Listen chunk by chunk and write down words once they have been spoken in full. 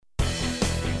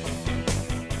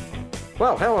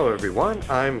Well, hello everyone.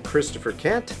 I'm Christopher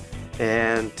Kent,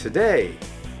 and today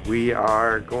we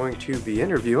are going to be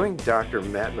interviewing Dr.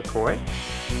 Matt McCoy.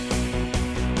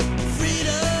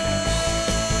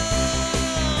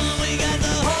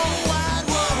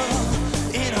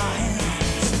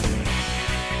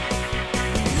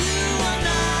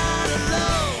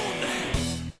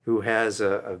 Who has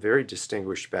a very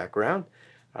distinguished background.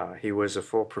 He was a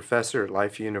full professor at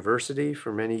Life University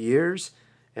for many years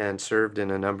and served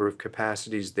in a number of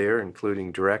capacities there,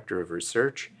 including Director of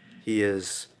Research. He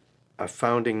is a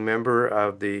founding member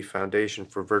of the Foundation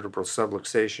for Vertebral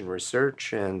Subluxation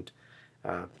Research and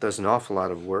does an awful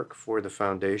lot of work for the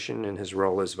foundation in his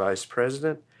role as Vice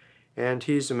President. And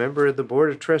he's a member of the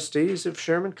Board of Trustees of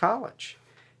Sherman College.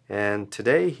 And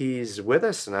today he's with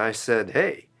us, and I said,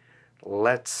 hey,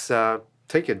 let's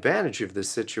take advantage of this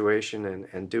situation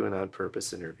and do an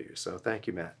on-purpose interview. So thank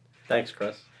you, Matt. Thanks,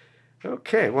 Chris.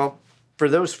 Okay, well, for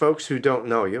those folks who don't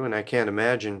know you, and I can't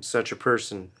imagine such a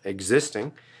person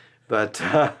existing, but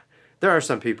there are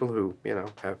some people who,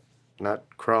 have not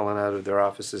crawling out of their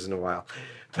offices in a while.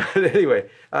 But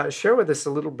anyway, share with us a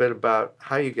little bit about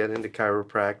how you got into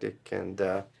chiropractic and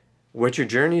what your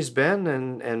journey's been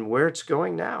and where it's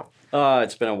going now.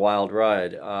 It's been a wild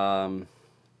ride.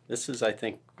 This is, I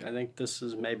think this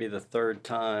is maybe the third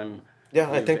time. Yeah,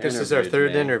 I think this is our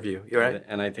third interview. You're right.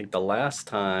 And I think the last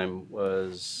time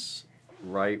was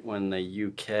right when the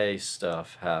UK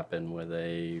stuff happened, where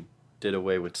they did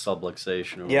away with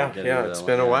subluxation. Yeah, it's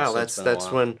been a while. That's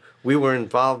when we were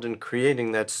involved in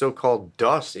creating that so-called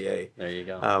dossier. There you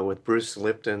go. With Bruce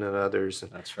Lipton and others.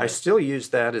 That's right. I still use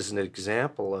that as an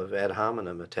example of ad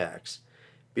hominem attacks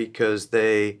because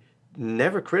they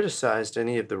never criticized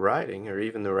any of the writing or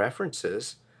even the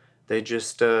references. They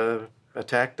just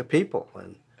attacked the people,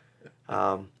 and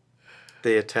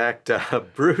they attacked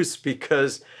Bruce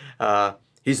because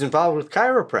he's involved with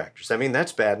chiropractors. I mean,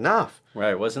 that's bad enough.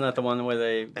 Right. Wasn't that the one where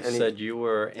they said you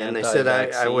were anti-vaccine? And they said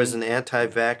I was an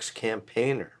anti-vax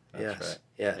campaigner. That's right.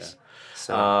 Yes.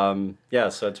 Yeah.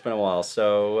 So it's been a while.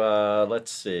 So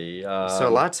let's see. So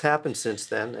lots happened since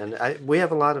then, and we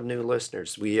have a lot of new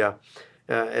listeners. We,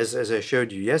 as I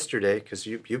showed you yesterday, because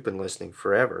you've been listening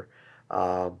forever,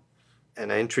 and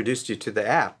I introduced you to the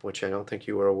app, which I don't think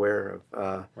you were aware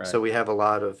of. Right. So we have a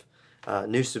lot of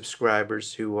new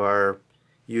subscribers who are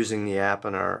using the app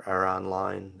and are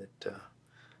online that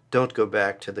don't go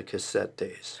back to the cassette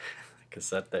days.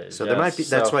 Cassette days. So there might be.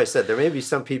 That's why I said there may be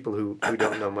some people who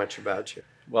don't know much about you.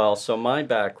 Well, so my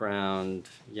background,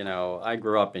 I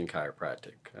grew up in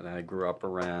chiropractic, and I grew up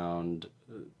around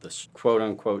the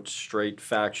quote-unquote straight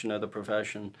faction of the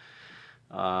profession.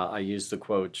 I use the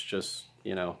quotes just,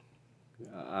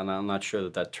 and I'm not sure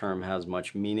that term has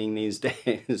much meaning these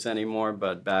days anymore,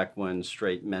 but back when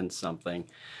straight meant something,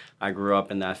 I grew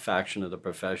up in that faction of the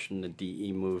profession, the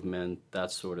DE movement,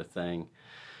 that sort of thing.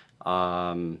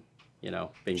 So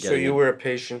you were a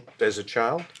patient as a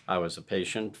child? I was a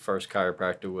patient. First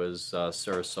chiropractor was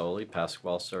Sarasoli.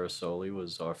 Pasquale Sarasoli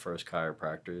was our first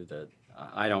chiropractor. That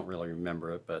I don't really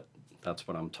remember it, but that's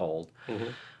what I'm told.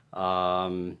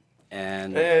 Mm-hmm.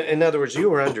 And in other words, you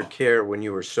were under care when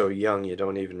you were so young you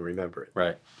don't even remember it.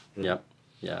 Right. Mm-hmm. Yep.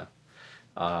 Yeah.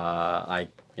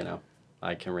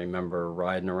 I can remember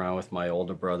riding around with my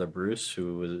older brother Bruce,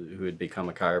 who had become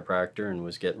a chiropractor and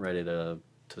was getting ready to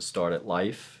start at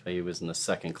Life. He was in the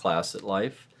second class at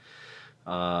Life.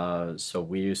 So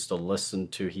we used to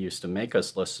he used to make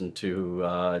us listen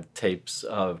to tapes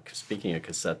of, speaking of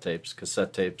cassette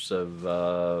tapes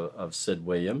of Sid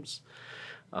Williams,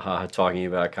 talking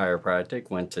about chiropractic.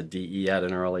 Went to DE at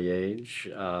an early age.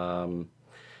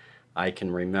 I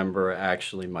can remember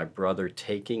actually my brother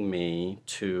taking me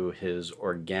to his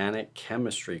organic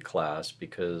chemistry class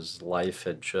because Life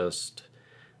had just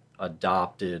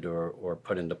adopted or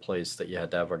put into place that you had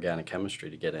to have organic chemistry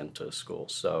to get into school.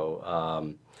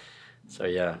 So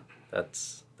yeah,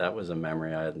 that was a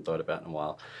memory I hadn't thought about in a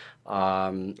while.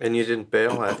 And you didn't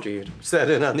bail after you sat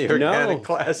in on the organic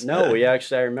class? No, I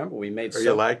remember we made soap.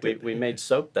 You liked it? We made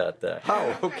soap that day.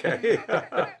 Oh, okay.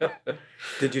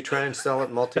 Did you try and sell it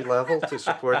multi-level to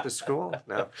support the school?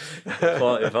 No.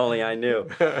 If only I knew.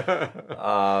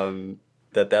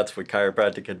 That's what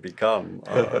chiropractic had become,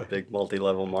 a big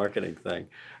multi-level marketing thing.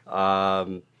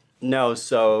 So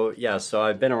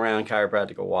I've been around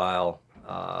chiropractic a while.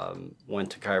 Went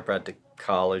to chiropractic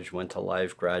college, went to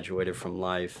Life, graduated from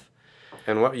Life.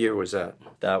 And what year was that?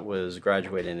 That was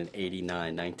graduated in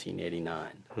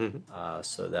 1989. Mm-hmm.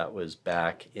 So that was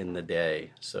back in the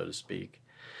day, so to speak.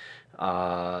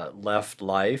 Left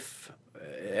Life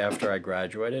after I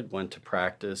graduated, went to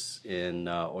practice in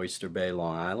Oyster Bay,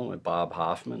 Long Island with Bob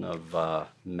Hoffman of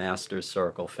Master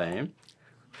Circle fame,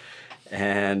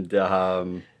 and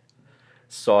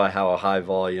saw how a high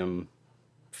volume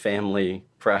family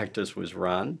practice was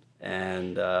run,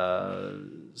 and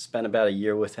spent about a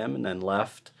year with him and then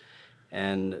left,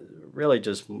 and really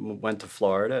just went to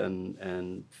Florida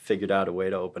and figured out a way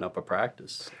to open up a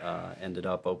practice. Ended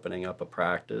up opening up a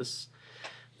practice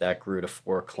that grew to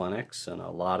 4 clinics and a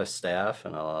lot of staff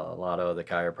and a lot of other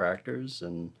chiropractors.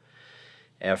 And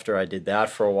after I did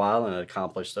that for a while and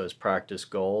accomplished those practice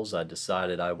goals, I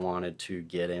decided I wanted to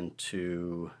get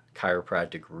into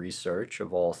chiropractic research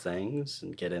of all things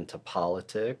and get into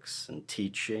politics and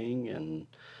teaching and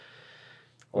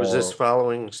Was this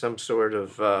following some sort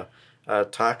of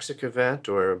toxic event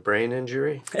or a brain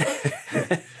injury?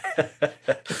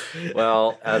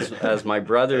 Well, as my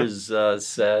brothers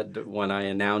said when I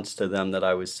announced to them that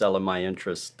I was selling my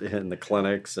interest in the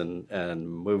clinics and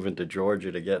moving to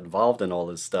Georgia to get involved in all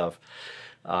this stuff,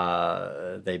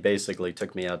 they basically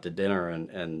took me out to dinner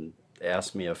and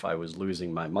asked me if I was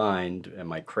losing my mind.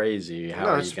 Am I crazy?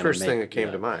 No, that's the first thing that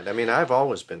came to mind. I mean, I've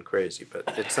always been crazy,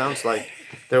 but it sounds like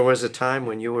there was a time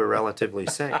when you were relatively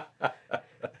sane.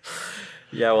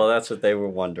 Yeah, well, that's what they were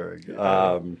wondering.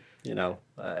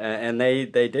 And they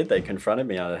did. They confronted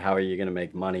me on it. How are you going to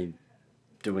make money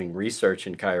doing research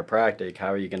in chiropractic?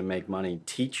 How are you going to make money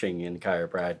teaching in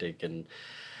chiropractic? And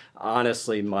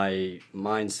honestly, my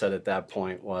mindset at that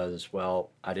point was, well,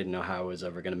 I didn't know how I was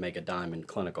ever going to make a dime in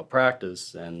clinical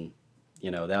practice. And,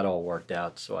 that all worked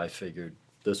out. So I figured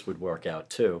this would work out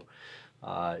too.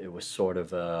 It was sort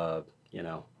of a,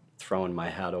 throwing my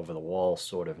hat over the wall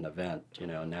sort of an event.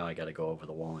 Now I got to go over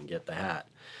the wall and get the hat.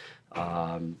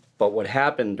 But what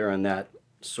happened during that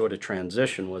sort of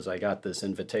transition was I got this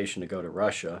invitation to go to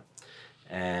Russia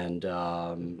and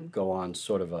go on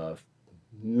sort of a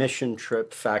mission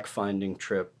trip, fact-finding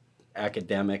trip,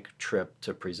 academic trip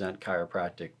to present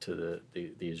chiropractic to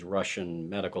these Russian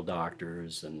medical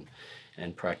doctors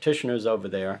and practitioners over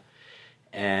there.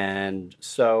 And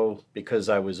so because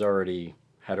I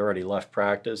had already left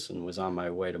practice and was on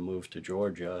my way to move to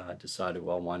Georgia, I decided,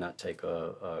 well, why not take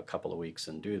a couple of weeks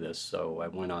and do this? So I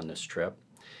went on this trip,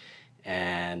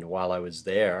 and while I was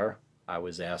there, I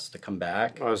was asked to come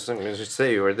back. I was going to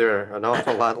say, you were there an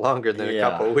awful lot longer than a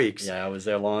couple of weeks. Yeah, I was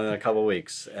there longer than a couple of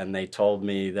weeks, and they told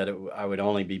me that I would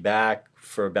only be back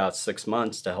for about 6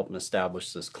 months to help them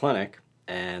establish this clinic,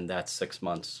 and that 6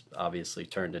 months obviously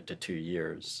turned into 2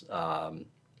 years.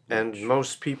 And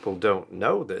most people don't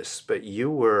know this, but you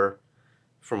were,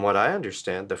 from what I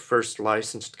understand, the first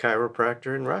licensed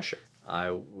chiropractor in Russia.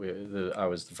 I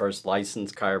was the first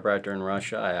licensed chiropractor in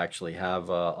Russia. I actually have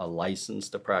a license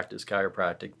to practice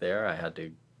chiropractic there. I had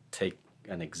to take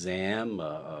an exam,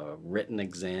 a written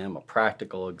exam, a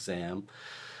practical exam.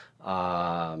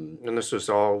 And this was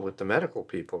all with the medical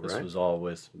people, right? This was all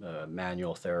with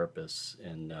manual therapists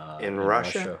in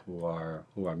Russia who are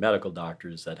medical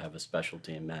doctors that have a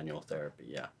specialty in manual therapy.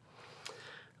 Yeah.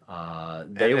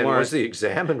 And was the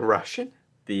exam in Russian?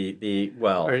 The the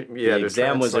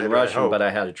exam was in Russian, but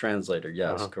I had a translator.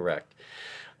 Yes, Uh-huh. correct.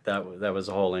 That was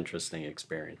a whole interesting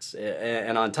experience.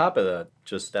 And on top of that,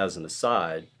 just as an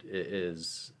aside,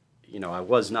 is I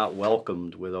was not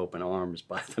welcomed with open arms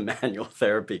by the manual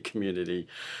therapy community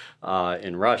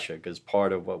in Russia, because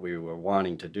part of what we were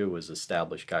wanting to do was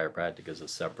establish chiropractic as a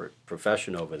separate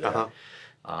profession over there.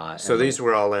 Uh-huh. So these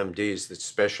were all MDs that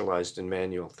specialized in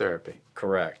manual therapy.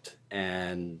 Correct.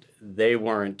 And they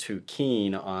weren't too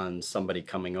keen on somebody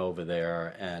coming over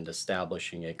there and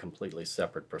establishing a completely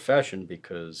separate profession,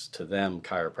 because to them,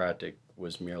 chiropractic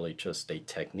was merely just a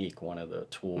technique, one of the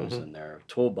tools in their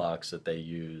toolbox that they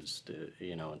used,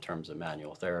 in terms of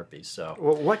manual therapy. So,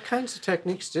 well, what kinds of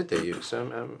techniques did they use?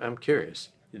 I'm curious.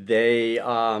 They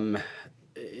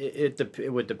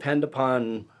it would depend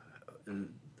upon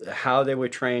how they were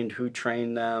trained, who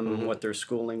trained them, what their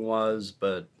schooling was.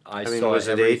 But I mean, was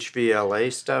it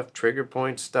HVLA stuff, trigger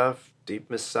point stuff, deep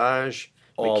massage,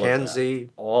 McKenzie?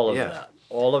 All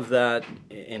of that,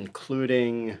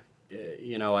 including,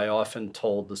 I often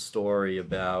told the story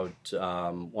about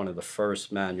one of the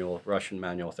first Russian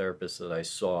manual therapists that I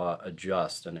saw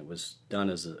adjust, and it was done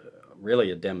as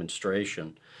really a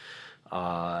demonstration.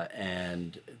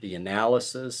 And the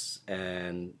analysis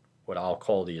and what I'll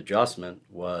call the adjustment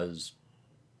was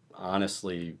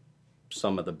honestly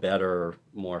some of the better,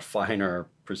 more finer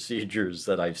procedures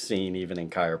that I've seen even in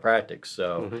chiropractic.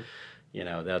 So,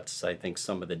 that's, I think,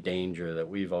 some of the danger that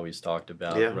we've always talked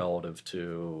about relative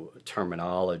to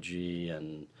terminology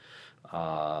and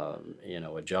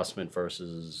adjustment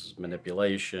versus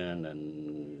manipulation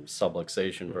and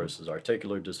subluxation versus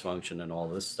articular dysfunction and all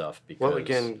this stuff. Because, well,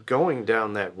 again, going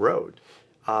down that road,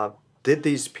 did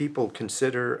these people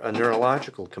consider a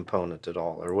neurological component at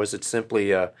all, or was it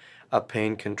simply a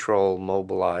pain control,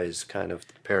 mobilize kind of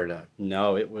paradigm?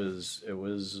 No, it was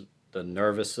the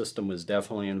nervous system was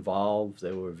definitely involved.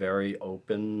 They were very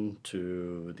open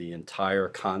to the entire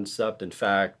concept. In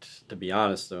fact, to be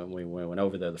honest, when we went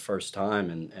over there the first time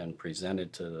and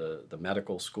presented to the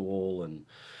medical school and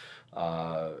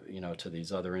to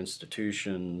these other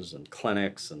institutions and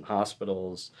clinics and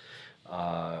hospitals,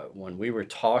 when we were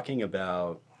talking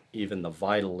about even the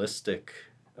vitalistic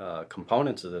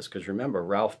components of this, because remember,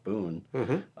 Ralph Boone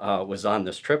was on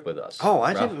this trip with us. Oh,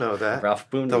 I didn't know that. Ralph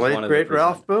Boone the was late, one of great the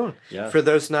Ralph Boone. Yes. For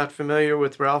those not familiar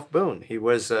with Ralph Boone, he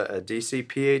was a DC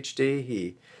PhD.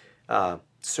 He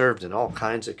served in all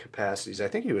kinds of capacities. I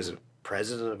think he was a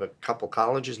president of a couple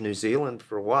colleges, New Zealand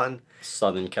for one.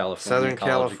 Southern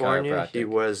California. He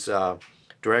was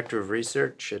director of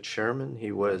research at Sherman.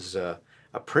 He was a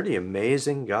pretty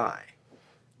amazing guy.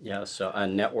 Yeah, so a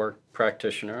network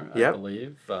practitioner, I Yep.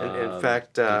 believe. In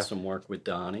fact, did some work with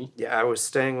Donnie. Yeah, I was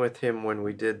staying with him when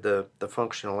we did the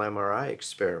functional MRI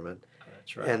experiment.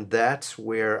 That's right. And that's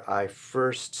where I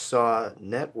first saw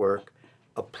network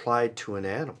applied to an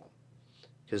animal.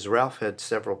 Because Ralph had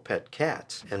several pet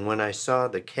cats. And when I saw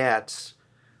the cats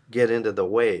get into the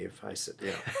wave, I said,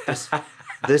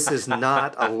 this is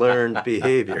not a learned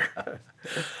behavior.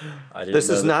 This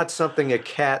is not something a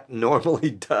cat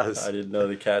normally does. I didn't know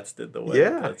the cats did the wave.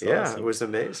 Yeah, That's yeah, awesome. it was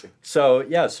amazing. So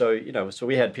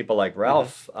we had people like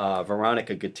Ralph.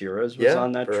 Veronica Gutierrez was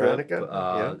on that Veronica,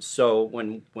 trip. So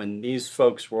when these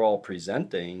folks were all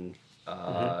presenting,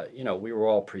 we were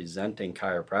all presenting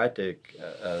chiropractic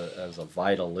as a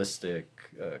vitalistic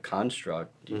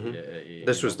construct.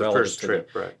 This was the first trip,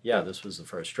 right? Yeah, this was the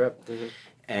first trip.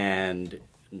 And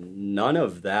none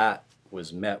of that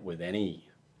was met with any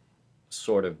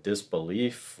sort of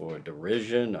disbelief or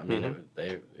derision. I mean,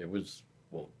 it was,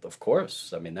 well, of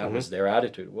course. I mean, that was their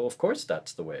attitude. Well, of course,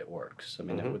 that's the way it works. I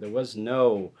mean, there was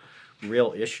no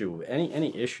real issue.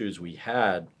 Any issues we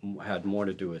had more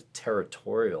to do with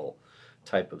territorial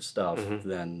type of stuff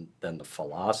than the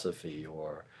philosophy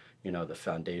or the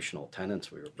foundational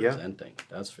tenets we were presenting.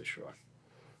 That's for sure.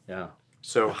 Yeah.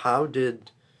 So how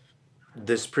did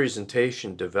this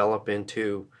presentation develop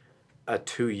into a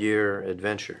 2-year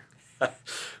adventure?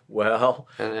 Well,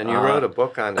 and you wrote a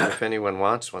book on it if anyone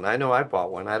wants one. I know I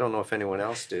bought one. I don't know if anyone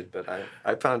else did, but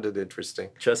I found it interesting.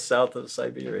 Just south of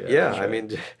Siberia. Yeah, right. I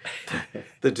mean,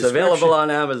 it's available on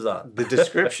Amazon. The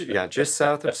description, just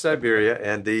south of Siberia,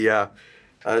 and the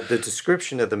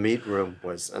description of the meat room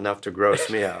was enough to gross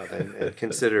me out and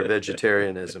consider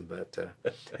vegetarianism. But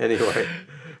anyway,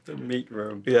 the meat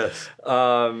room. Yes.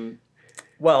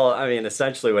 Well, I mean,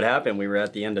 essentially what happened, we were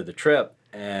at the end of the trip,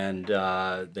 and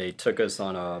they took us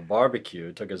on a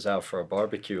barbecue, took us out for a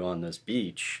barbecue on this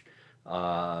beach.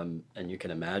 And you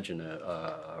can imagine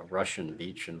a Russian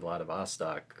beach in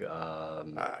Vladivostok.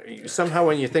 Somehow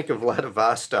when you think of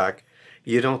Vladivostok,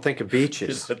 you don't think of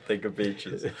beaches. You don't think of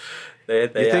beaches. They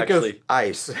think actually, of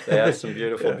ice. They have some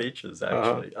beautiful beaches,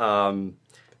 actually.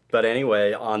 But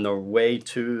anyway, on the way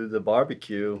to the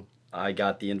barbecue, I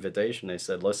got the invitation. They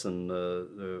said, "Listen,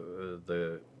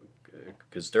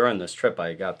 because during this trip,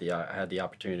 I had the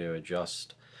opportunity to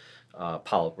adjust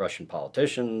Russian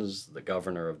politicians, the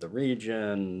governor of the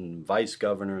region, vice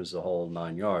governors, the whole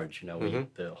 9 yards.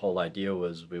 The whole idea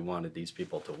was we wanted these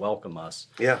people to welcome us,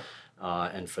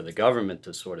 and for the government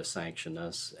to sort of sanction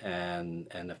us, and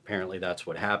apparently that's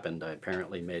what happened. I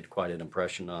apparently made quite an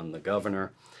impression on the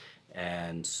governor,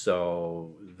 and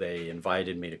so they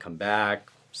invited me to come back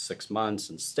 6 months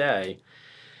and stay.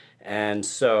 And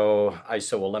so I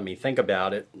said, well, let me think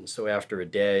about it. And so after a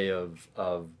day of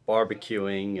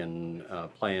barbecuing and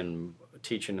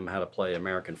teaching them how to play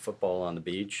American football on the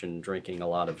beach and drinking a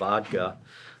lot of vodka,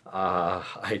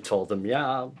 I told them,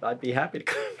 yeah, I'd be happy to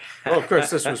come back. Well, of course,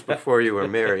 this was before you were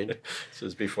married. This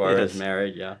was before I was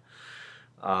married, yeah.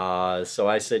 So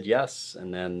I said yes,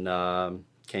 and then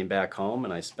came back home,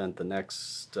 and I spent the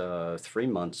next 3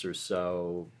 months or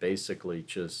so basically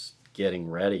just getting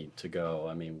ready to go.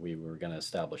 I mean, we were going to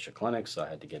establish a clinic, so I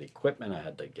had to get equipment, I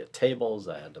had to get tables,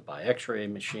 I had to buy x-ray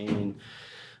machine,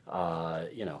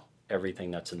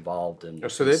 everything that's involved in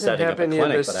so they didn't setting have up a any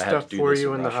clinic, of this but I had to stuff do for this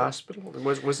you in the Russia. hospital?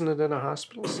 Wasn't it in a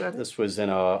hospital setting? This was in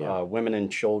a women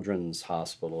and children's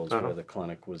hospital is Uh-huh. where the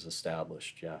clinic was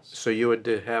established, yes. So you had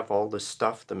to have all this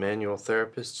stuff. The manual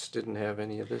therapists didn't have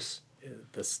any of this?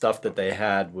 the stuff that they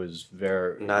had was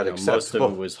very, Not most of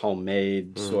acceptable. it was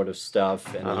homemade sort of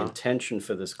stuff. And the Uh-huh. intention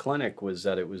for this clinic was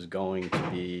that it was going to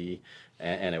be,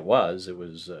 and it was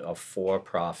a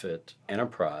for-profit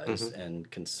enterprise. Mm-hmm.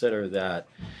 And consider that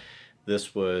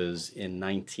this was in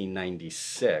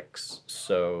 1996,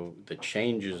 so the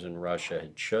changes in Russia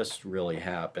had just really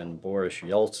happened. Boris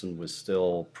Yeltsin was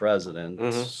still president,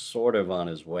 Mm-hmm. sort of on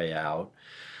his way out.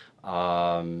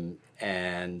 And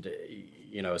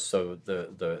so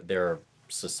their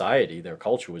society, their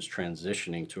culture was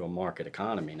transitioning to a market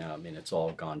economy. Now, I mean, it's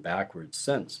all gone backwards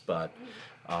since, but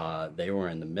they were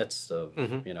in the midst of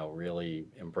Mm-hmm. really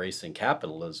embracing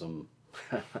capitalism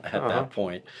at Uh-huh. that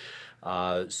point.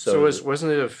 So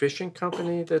wasn't it a fishing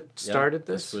company that started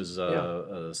this this? was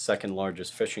Yeah. a second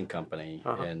largest fishing company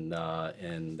Uh-huh.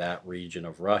 in that region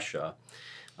of Russia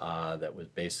that was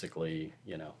basically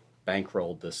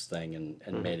bankrolled this thing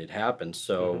and made it happen.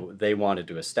 So they wanted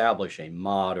to establish a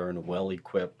modern,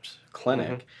 well-equipped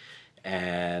clinic,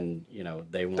 and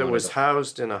they That wanted was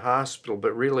housed in a hospital,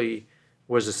 but really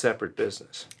was a separate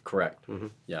business. correct.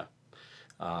 Yeah,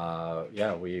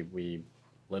 yeah. We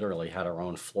literally had our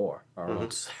own floor, our own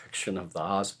section of the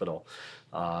hospital.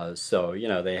 So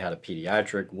they had a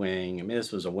pediatric wing. I mean,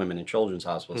 this was a women and children's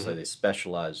hospital, so they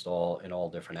specialized in all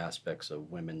different aspects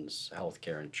of women's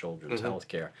healthcare and children's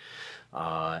healthcare.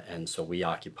 And so we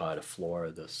occupied a floor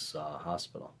of this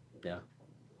hospital. Yeah,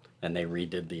 and they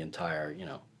redid the entire,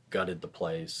 gutted the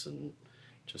place and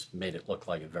just made it look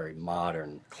like a very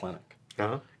modern clinic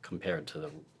Uh-huh. compared to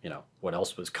what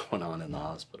else was going on in the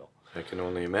hospital. I can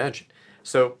only imagine.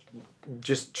 So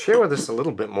just share with us a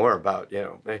little bit more about,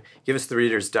 give us the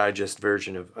Reader's Digest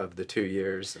version of the 2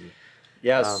 years. And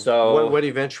Yeah, so what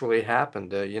eventually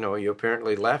happened? You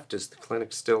apparently left. Is the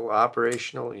clinic still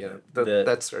operational?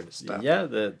 That sort of stuff. yeah,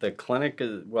 the clinic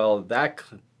is, well,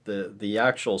 the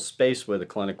actual space where the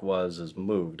clinic was is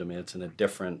moved. I mean, it's in a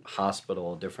different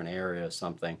hospital, a different area or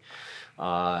something.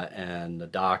 And the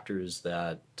doctors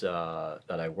that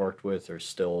I worked with are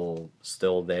still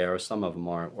there. Some of them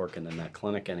aren't working in that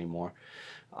clinic anymore.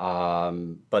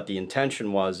 But the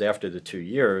intention was, after the 2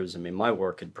 years, I mean, my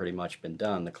work had pretty much been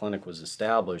done. The clinic was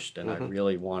established, and I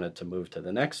really wanted to move to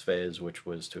the next phase, which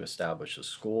was to establish a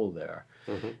school there.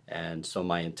 And so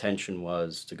my intention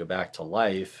was to go back to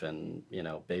life and,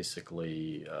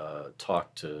 basically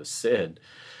talk to Sid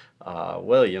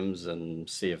Williams and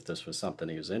see if this was something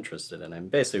he was interested in. And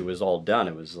basically it was all done.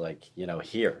 It was like,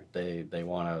 here, they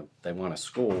want a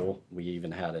school. We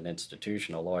even had an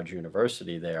institution, a large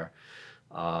university there.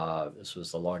 This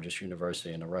was the largest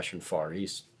university in the Russian Far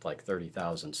East, like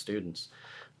 30,000 students,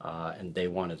 and they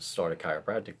wanted to start a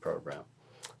chiropractic program.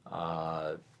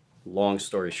 Long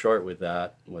story short with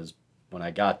that was, when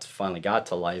I finally got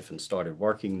to life and started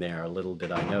working there, little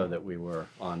did I know that we were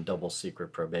on double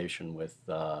secret probation with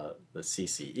the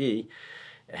CCE.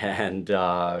 And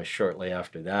shortly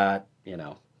after that,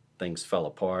 things fell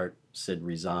apart. Sid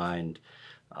resigned.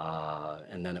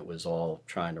 And then it was all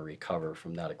trying to recover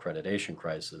from that accreditation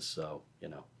crisis. So,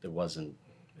 it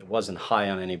wasn't high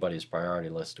on anybody's priority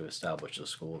list to establish a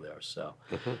school there. So,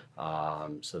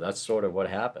 so that's sort of what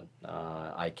happened.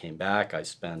 I came back. I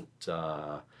spent,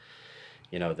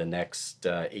 the next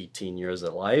 18 years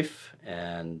at Life,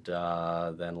 and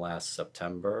then last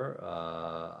September,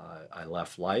 I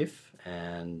left Life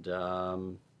and,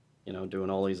 doing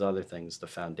all these other things, the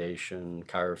foundation,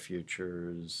 Chiro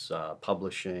Futures,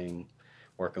 publishing,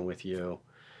 working with you.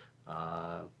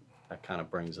 That kind of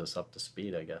brings us up to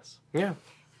speed, I guess. Yeah,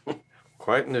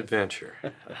 quite an adventure.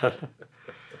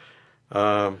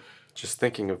 Just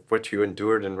thinking of what you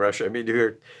endured in Russia. I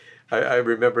mean, I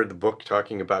remember the book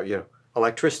talking about,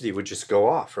 electricity would just go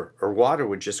off, or water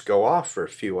would just go off for a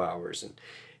few hours, and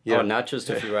not just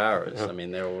a few hours. I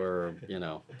mean, there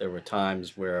were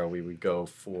times where we would go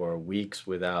for weeks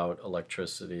without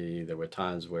electricity. There were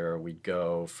times where we'd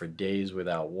go for days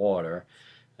without water,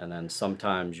 and then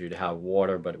sometimes you'd have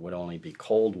water, but it would only be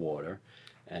cold water.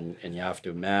 And you have to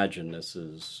imagine, this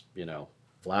is,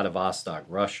 Vladivostok,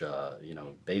 Russia,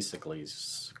 basically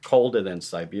colder than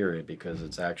Siberia because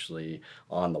it's actually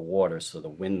on the water. So the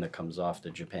wind that comes off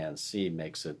the Japan Sea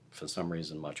makes it, for some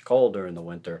reason, much colder in the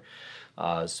winter.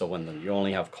 So when you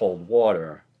only have cold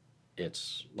water,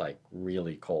 it's like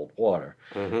really cold water.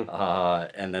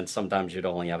 And then sometimes you'd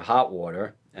only have hot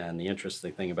water. And the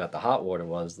interesting thing about the hot water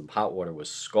was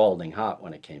scalding hot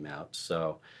when it came out.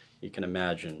 So you can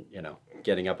imagine,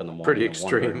 getting up in the Pretty morning and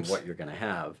wondering extremes. what you're going to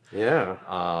have. Yeah.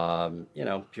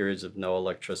 Periods of no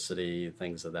electricity,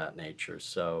 things of that nature.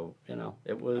 So,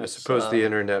 it was. I suppose the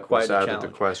internet quite was a out of the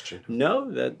challenge. question.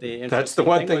 No, That's the interesting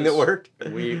one thing that was worked.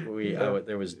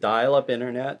 There was dial-up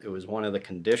internet. It was one of the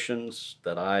conditions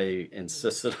that I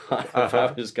insisted on if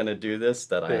I was going to do this,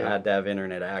 that I had to have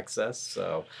internet access.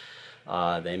 So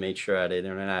they made sure I had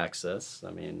internet access.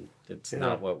 I mean, it's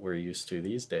not what we're used to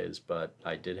these days, but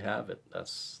I did have it.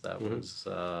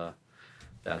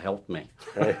 That helped me.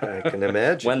 I can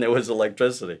imagine. When there was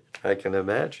electricity. I can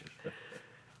imagine.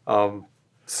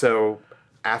 So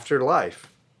after life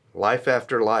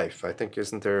after life, I think,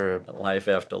 isn't there a life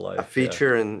after life, a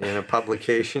feature in a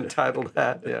publication titled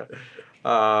that?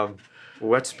 Yeah.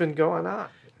 What's been going on?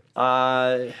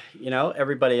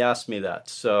 Everybody asked me that.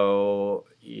 So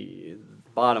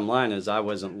bottom line is I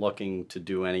wasn't looking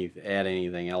to add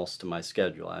anything else to my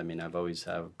schedule. I mean, I've always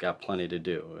got plenty to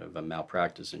do. I have a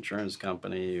malpractice insurance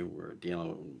company. We're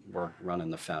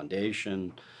running the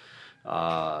foundation,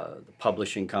 the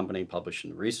publishing company,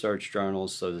 publishing research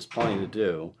journals. So there's plenty to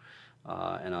do.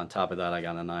 And on top of that, I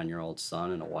got a 9-year-old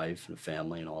son and a wife and a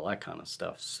family and all that kind of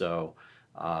stuff. So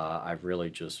I've really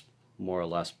just more or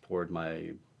less poured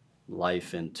my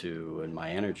life into and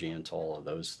my energy into all of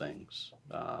those things.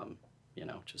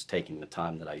 Just taking the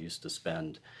time that I used to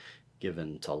spend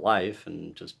given to life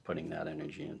and just putting that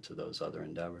energy into those other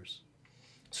endeavors.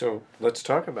 So let's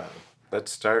talk about it.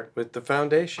 Let's start with the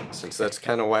foundation, since that's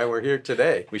kind of why we're here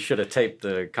today. We should have taped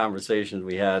the conversations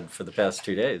we had for the past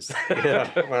 2 days. Yeah,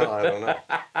 well, I don't know.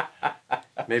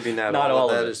 Maybe not all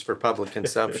of that is for public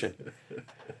consumption.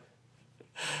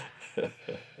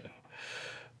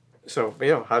 So,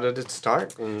 how did it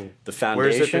start? And the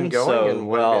foundation. Where's it been going?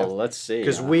 Let's see.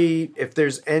 Because if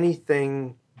there's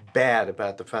anything bad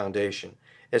about the foundation,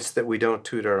 it's that we don't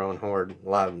toot our own horn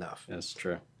loud enough. That's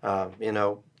true.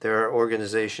 There are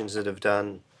organizations that have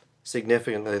done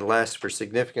significantly less for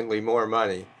significantly more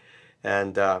money,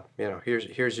 and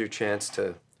here's your chance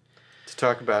to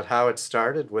talk about how it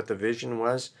started, what the vision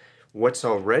was, what's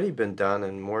already been done,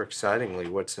 and more excitingly,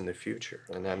 what's in the future.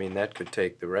 And I mean, that could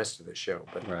take the rest of the show,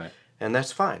 but right. And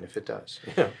that's fine if it does.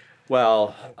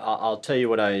 Well, I'll tell you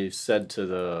what I said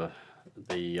to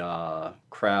the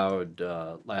crowd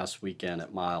last weekend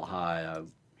at Mile High. I,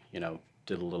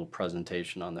 did a little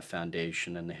presentation on the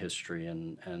foundation and the history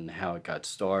and how it got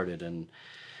started. And,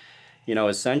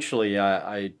 essentially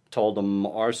I told them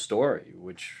our story,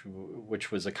 which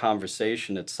was a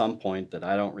conversation at some point that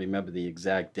I don't remember the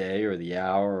exact day or the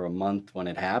hour or a month when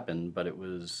it happened, but it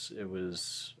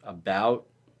was about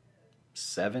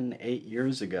 7-8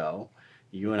 years ago.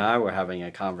 You and I were having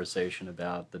a conversation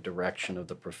about the direction of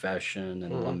the profession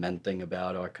and lamenting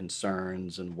about our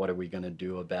concerns and what are we going to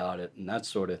do about it and that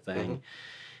sort of thing.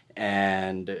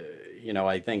 And,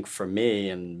 I think for me,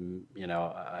 and,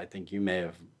 I think you may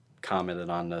have commented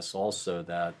on this also,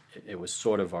 that it was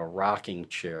sort of a rocking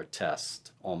chair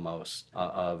test almost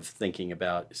of thinking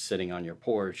about sitting on your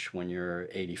porch when you're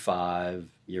 85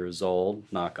 years old,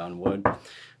 knock on wood,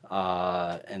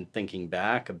 and thinking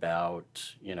back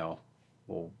about,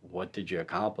 well, what did you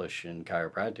accomplish in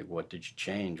chiropractic? What did you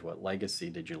change? What legacy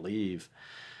did you leave?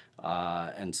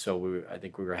 And so I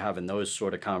think we were having those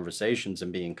sort of conversations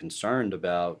and being concerned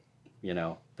about,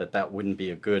 that wouldn't be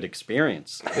a good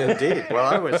experience. Indeed.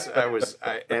 Well,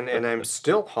 and I'm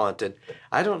still haunted.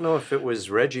 I don't know if it was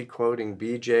Reggie quoting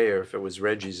BJ or if it was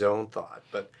Reggie's own thought,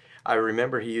 but I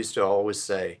remember he used to always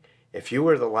say, if you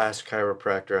were the last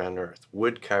chiropractor on earth,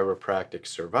 would chiropractic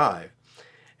survive?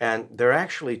 And there are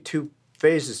actually two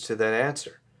phases to that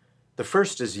answer. The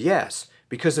first is yes,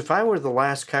 because if I were the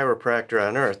last chiropractor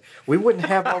on earth, we wouldn't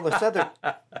have all this other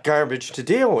garbage to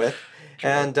deal with,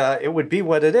 and it would be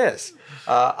what it is.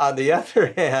 On the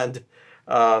other hand,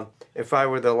 if I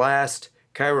were the last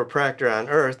chiropractor on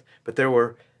earth, but there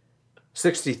were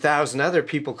 60,000 other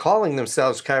people calling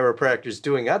themselves chiropractors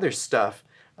doing other stuff,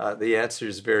 the answer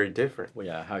is very different. Well,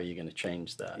 yeah, how are you going to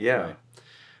change that? Yeah.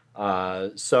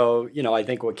 Right? So, I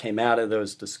think what came out of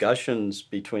those discussions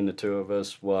between the two of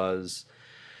us was,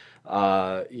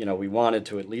 we wanted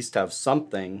to at least have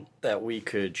something that we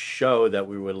could show that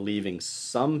we were leaving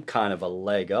some kind of a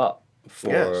leg up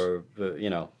for,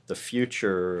 the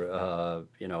future,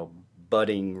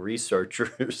 budding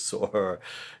researchers or,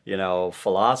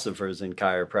 philosophers in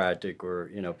chiropractic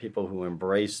or, people who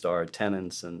embraced our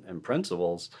tenets and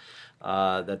principles,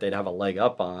 that they'd have a leg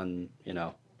up on,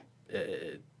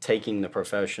 taking the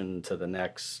profession to the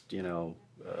next,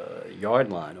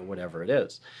 yard line or whatever it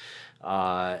is.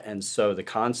 And so the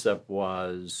concept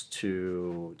was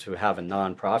to have a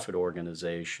nonprofit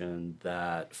organization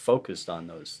that focused on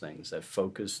those things, that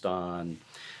focused on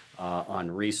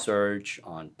research,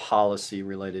 on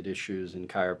policy-related issues in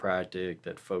chiropractic,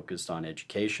 that focused on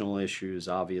educational issues,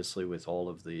 obviously with all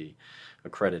of the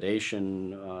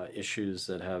accreditation issues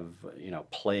that have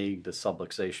plagued the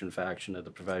subluxation faction of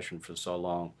the profession for so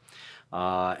long,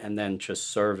 and then just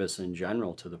service in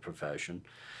general to the profession.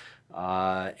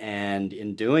 And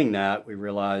in doing that, we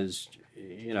realized,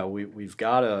 we've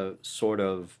got to sort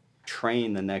of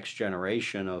train the next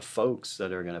generation of folks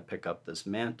that are going to pick up this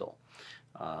mantle.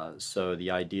 So the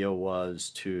idea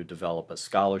was to develop a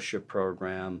scholarship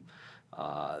program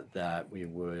that we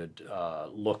would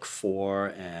look for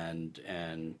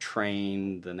and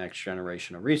train the next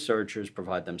generation of researchers,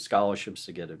 provide them scholarships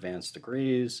to get advanced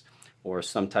degrees or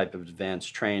some type of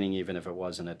advanced training, even if it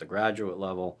wasn't at the graduate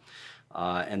level.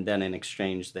 And then in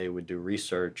exchange, they would do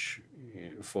research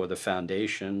for the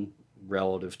foundation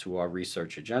relative to our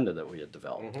research agenda that we had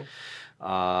developed.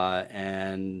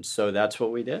 And so that's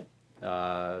what we did.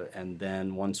 And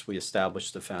then once we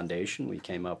established the foundation, we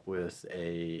came up with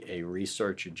a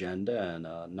research agenda and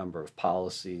a number of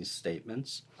policy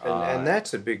statements. And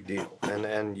that's a big deal.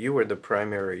 And you were the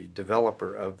primary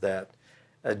developer of that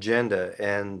agenda.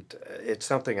 And it's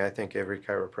something I think every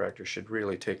chiropractor should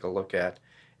really take a look at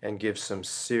and give some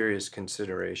serious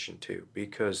consideration to.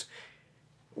 Because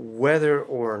whether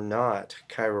or not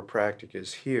chiropractic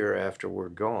is here after we're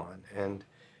gone, and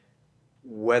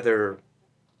whether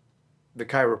the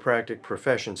chiropractic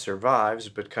profession survives,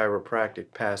 but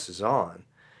chiropractic passes on,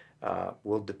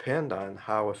 will depend on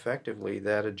how effectively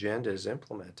that agenda is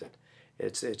implemented.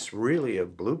 It's really a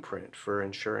blueprint for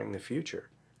ensuring the future.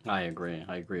 I agree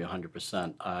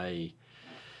 100%.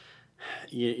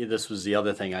 This was the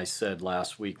other thing I said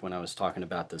last week when I was talking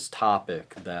about this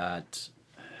topic, that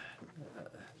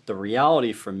the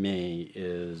reality for me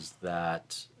is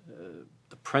that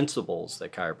the principles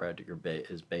that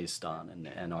chiropractic is based on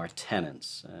and our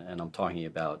tenets, and I'm talking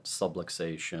about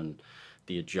subluxation,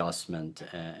 the adjustment,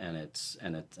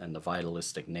 and the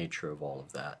vitalistic nature of all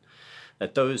of that,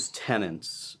 that those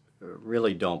tenets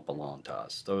really don't belong to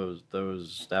us.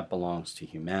 That belongs to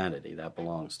humanity. That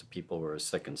belongs to people who are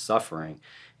sick and suffering,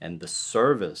 and the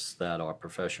service that our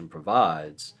profession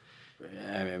provides.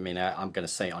 I mean, I'm going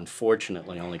to say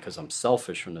unfortunately only because I'm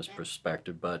selfish from this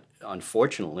perspective, but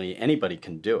unfortunately anybody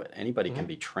can do it. Anybody can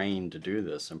be trained to do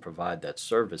this and provide that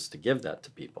service to give that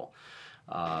to people.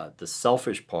 The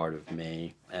selfish part of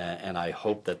me, and I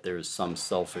hope that there's some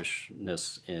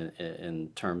selfishness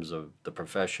in terms of the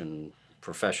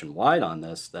profession-wide on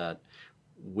this, that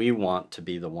we want to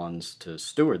be the ones to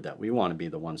steward that. We want to be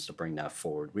the ones to bring that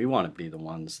forward. We want to be the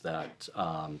ones that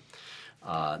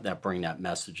bring that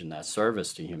message and that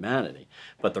service to humanity.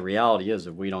 But the reality is,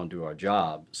 if we don't do our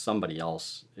job, somebody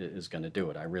else is going to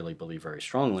do it. I really believe very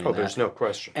strongly in that. There's no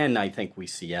question. And I think we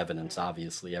see evidence,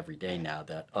 obviously, every day now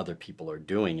that other people are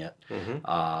doing it.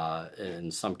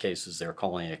 In some cases, they're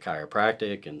calling it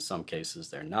chiropractic. In some cases,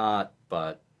 they're not.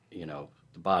 But,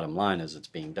 the bottom line is it's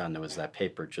being done. There was that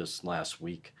paper just last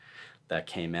week that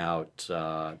came out,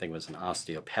 I think it was an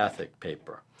osteopathic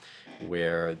paper,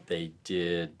 where they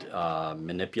did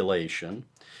manipulation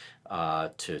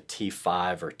to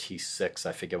T5 or T6.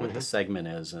 I forget what the segment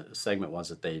was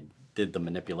that they did the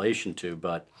manipulation to,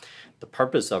 but the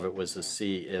purpose of it was to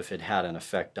see if it had an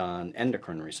effect on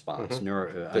endocrine response,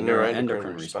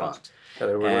 neuroendocrine response. Yeah,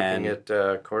 they were looking at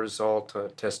cortisol,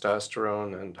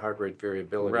 testosterone, and heart rate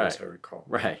variability, as I recall.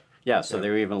 Right. Yeah, so they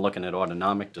were even looking at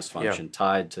autonomic dysfunction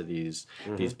tied to these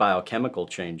biochemical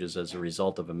changes as a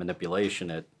result of a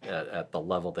manipulation at the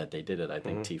level that they did it. I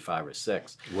think T5 or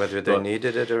 6. Whether they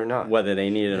needed it or not. Whether they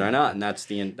needed it or not, and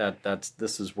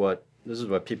this is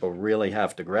what people really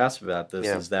have to grasp about this,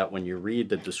 is that when you read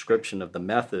the description of the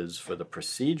methods for the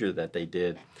procedure that they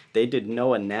did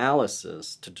no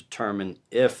analysis to determine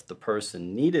if the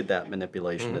person needed that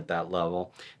manipulation at that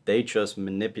level. They just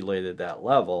manipulated that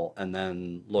level and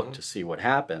then looked to see what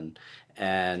happened.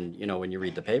 And, when you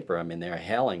read the paper, I mean, they're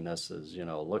hailing this as,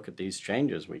 look at these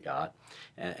changes we got.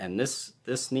 And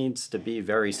this needs to be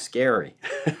very scary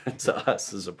to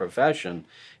us as a profession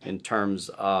in terms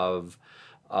of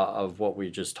what we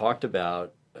just talked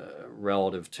about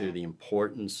relative to the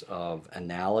importance of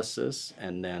analysis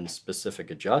and then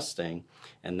specific adjusting,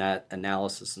 and that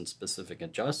analysis and specific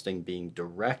adjusting being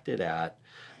directed at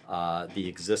the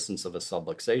existence of a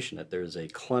subluxation, that there's a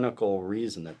clinical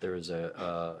reason, that there's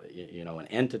an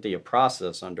entity, a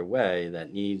process underway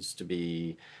that needs to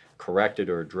be corrected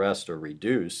or addressed or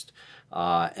reduced,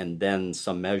 and then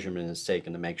some measurement is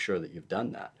taken to make sure that you've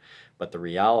done that. But the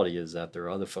reality is that there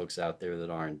are other folks out there that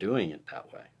aren't doing it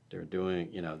that way. They're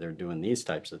doing these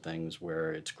types of things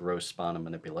where it's gross spinal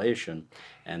manipulation,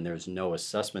 and there's no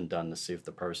assessment done to see if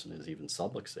the person is even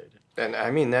subluxated. And I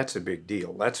mean, that's a big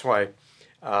deal. That's why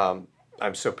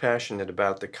I'm so passionate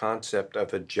about the concept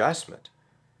of adjustment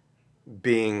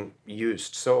being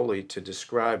used solely to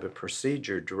describe a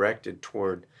procedure directed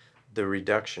toward the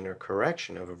reduction or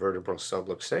correction of a vertebral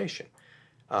subluxation.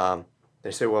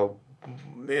 They say, well,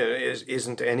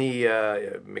 isn't any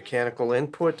mechanical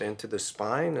input into the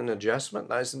spine an adjustment?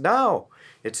 And I said, no,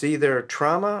 it's either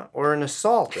trauma or an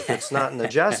assault if it's not an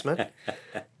adjustment.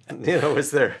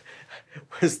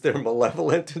 Was there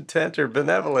malevolent intent or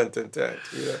benevolent intent?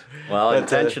 Well,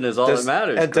 intention is all that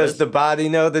matters. And Chris. does the body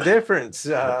know the difference?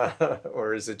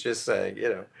 Or is it just saying,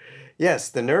 yes,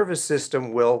 the nervous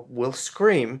system will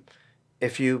scream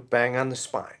if you bang on the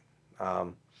spine.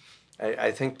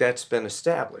 I think that's been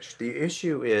established. The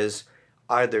issue is,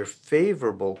 are there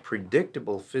favorable,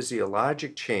 predictable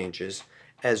physiologic changes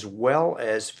as well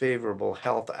as favorable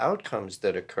health outcomes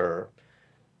that occur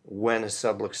when a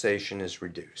subluxation is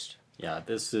reduced? Yeah,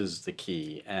 this is the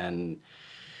key. And,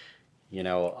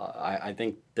 I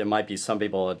think there might be some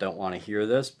people that don't want to hear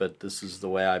this, but this is the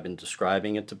way I've been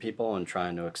describing it to people and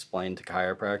trying to explain to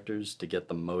chiropractors to get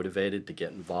them motivated, to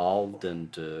get involved,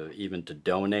 and even to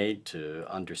donate, to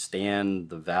understand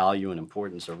the value and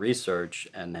importance of research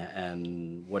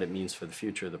and what it means for the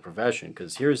future of the profession.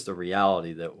 Because here's the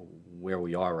reality that where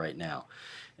we are right now.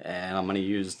 And I'm going to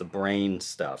use the brain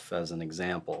stuff as an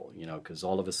example, because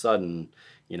all of a sudden,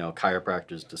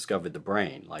 chiropractors discovered the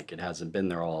brain, like it hasn't been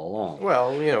there all along.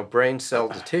 Well, brain cell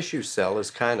to tissue cell is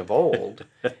kind of old.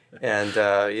 And,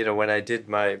 when I did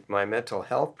my mental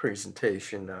health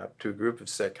presentation to a group of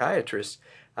psychiatrists,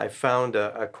 I found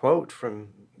a quote from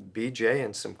BJ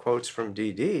and some quotes from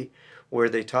DD where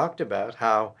they talked about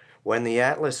how when the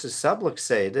atlas is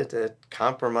subluxated, it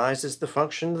compromises the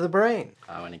function of the brain.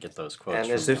 I want to get those quotes.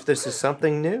 And as if this is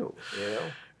something new,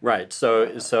 Right.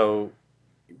 So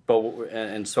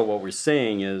what we're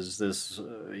seeing is this,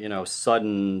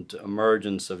 sudden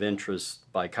emergence of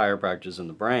interest by chiropractors in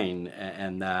the brain,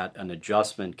 and that an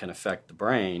adjustment can affect the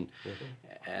brain,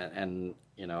 and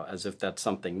as if that's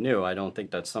something new. I don't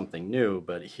think that's something new,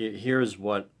 but here's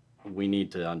what we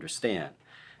need to understand: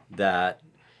 that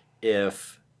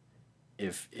if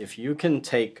you can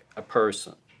take a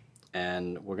person,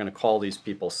 and we're going to call these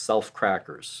people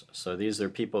self-crackers. So these are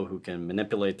people who can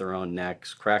manipulate their own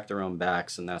necks, crack their own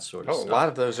backs, and that sort of stuff. A lot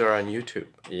of those are on YouTube.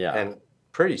 Yeah. And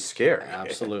pretty scary.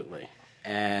 Absolutely.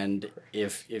 And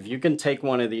if you can take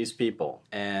one of these people,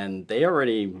 and they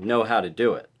already know how to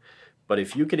do it, but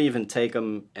if you could even take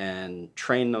them and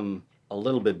train them a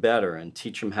little bit better and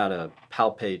teach them how to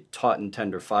palpate taut and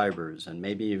tender fibers and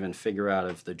maybe even figure out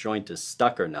if the joint is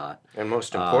stuck or not. And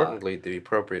most importantly, the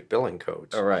appropriate billing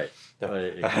codes. All right.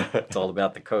 It's all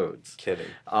about the codes. Kidding.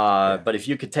 But if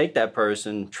you could take that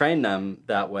person, train them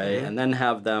that way, and then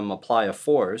have them apply a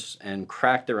force and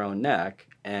crack their own neck,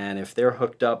 and if they're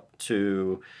hooked up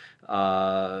to in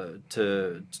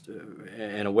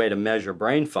a way to measure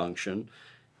brain function,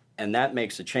 and that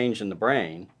makes a change in the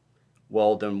brain,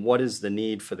 well, then what is the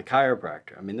need for the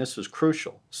chiropractor? I mean, this is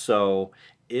crucial. So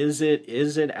is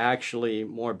it actually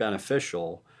more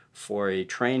beneficial for a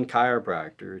trained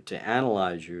chiropractor to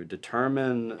analyze you,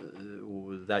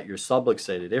 determine that you're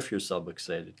subluxated, if you're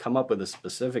subluxated, come up with a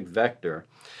specific vector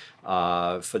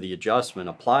for the adjustment,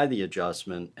 apply the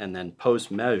adjustment, and then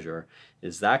post-measure?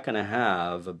 Is that going to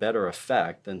have a better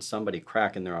effect than somebody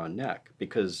cracking their own neck?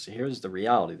 Because here's the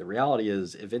reality. The reality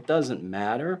is, if it doesn't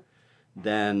matter,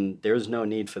 then there's no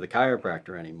need for the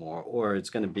chiropractor anymore, or it's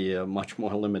going to be a much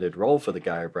more limited role for the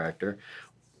chiropractor,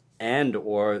 and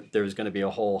or there's going to be a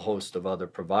whole host of other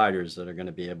providers that are going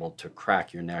to be able to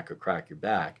crack your neck or crack your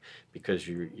back, because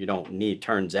you don't need,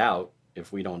 turns out,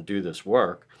 if we don't do this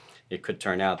work, it could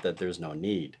turn out that there's no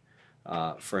need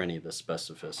for any of the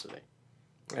specificity.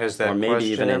 Or maybe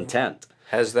even intent.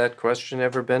 Has that question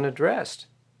ever been addressed?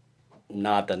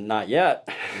 Not yet.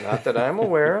 Not that I'm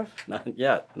aware of. Not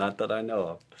yet. Not that I know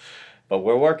of. But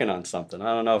we're working on something.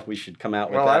 I don't know if we should come out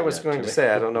with that. Well, I was going to say,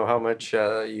 I don't know how much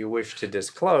you wish to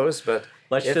disclose, but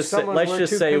if someone were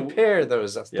to compare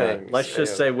those things. Let's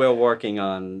just say we're working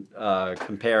on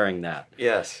comparing that.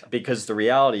 Yes. Because the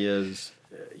reality is,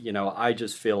 I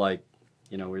just feel like,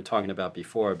 we were talking about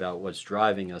before about what's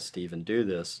driving us to even do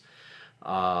this.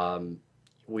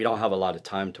 We don't have a lot of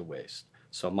time to waste.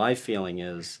 So my feeling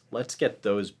is, let's get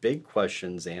those big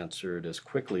questions answered as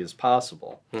quickly as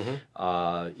possible.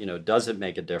 Does it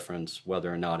make a difference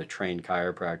whether or not a trained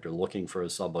chiropractor looking for a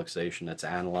subluxation that's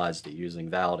analyzed it using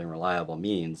valid and reliable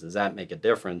means, does that make a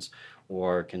difference?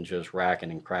 Or can just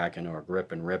racking and cracking or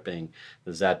grip and ripping,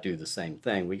 does that do the same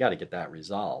thing? We got to get that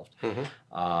resolved.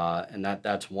 And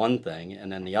that's one thing. And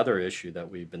then the other issue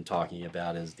that we've been talking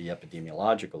about is the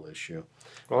epidemiological issue.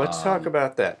 Well, let's talk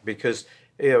about that, because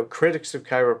critics of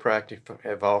chiropractic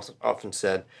have often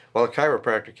said, well, a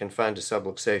chiropractor can find a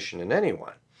subluxation in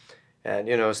anyone. And,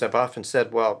 as I've often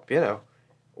said, well,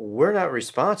 we're not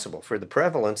responsible for the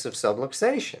prevalence of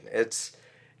subluxation. It's,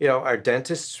 are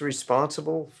dentists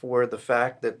responsible for the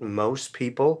fact that most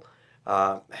people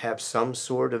have some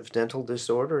sort of dental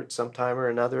disorder at some time or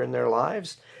another in their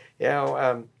lives?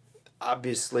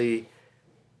 Obviously,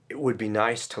 it would be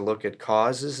nice to look at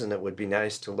causes, and it would be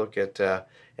nice to look at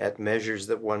measures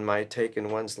that one might take in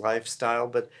one's lifestyle,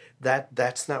 but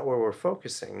that's not where we're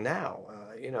focusing now.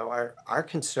 Our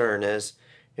concern is,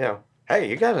 hey,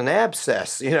 you got an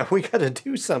abscess. We got to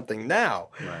do something now.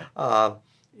 Right.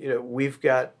 We've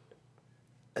got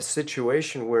a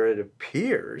situation where it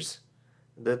appears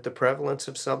that the prevalence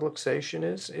of subluxation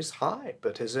is high,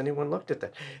 but has anyone looked at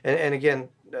that? And again,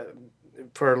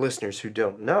 for our listeners who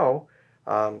don't know,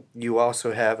 you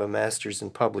also have a master's in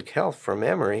public health from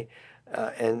Emory,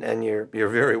 and you're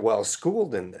very well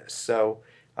schooled in this. So,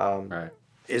 Right.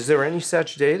 Is there any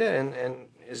such data, and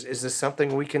is this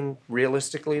something we can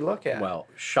realistically look at? Well,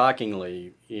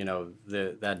 shockingly,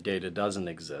 that data doesn't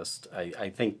exist. I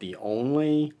think the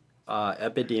only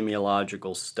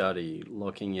epidemiological study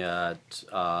looking at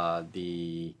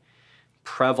the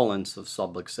prevalence of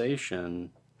subluxation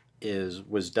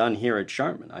was done here at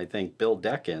Sherman. I think Bill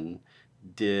Deccan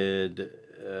did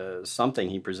something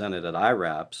he presented at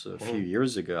IRAPS a few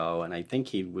years ago, and I think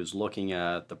he was looking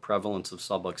at the prevalence of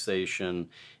subluxation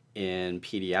in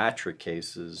pediatric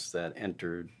cases that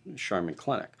entered Sherman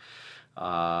Clinic.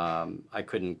 I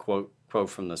couldn't quote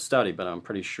from the study, but I'm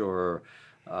pretty sure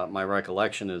my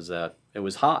recollection is that it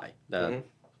was high, that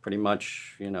pretty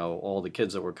much all the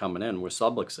kids that were coming in were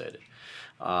subluxated.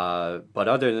 But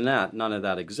other than that, none of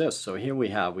that exists. So here we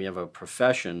have a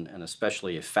profession, and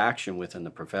especially a faction within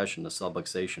the profession, the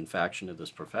subluxation faction of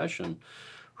this profession,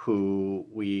 who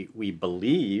we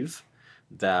believe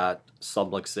that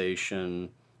subluxation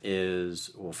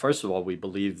is, well, first of all, we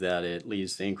believe that it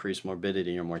leads to increased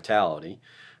morbidity or mortality,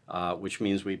 which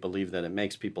means we believe that it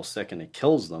makes people sick and it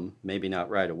kills them, maybe not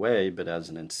right away, but as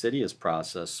an insidious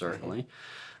process, certainly.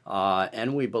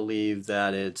 And we believe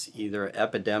that it's either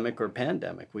epidemic or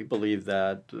pandemic. We believe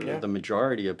that the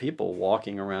majority of people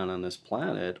walking around on this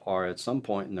planet are at some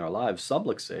point in their lives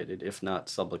subluxated, if not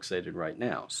subluxated right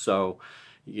now. So,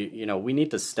 we need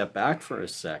to step back for a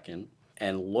second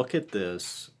and look at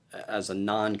this as a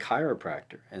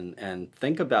non-chiropractor and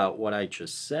think about what I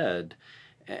just said,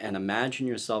 and imagine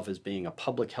yourself as being a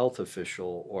public health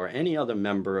official or any other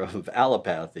member of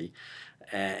allopathy,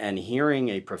 and hearing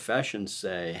a profession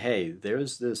say, hey,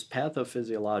 there's this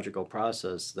pathophysiological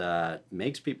process that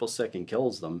makes people sick and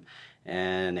kills them,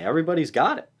 and everybody's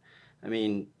got it. I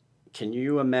mean, can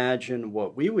you imagine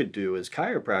what we would do as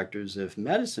chiropractors if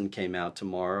medicine came out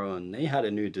tomorrow and they had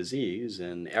a new disease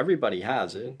and everybody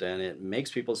has it and it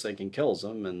makes people sick and kills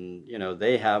them, and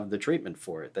they have the treatment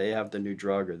for it, they have the new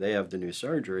drug or they have the new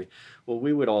surgery? Well,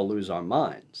 we would all lose our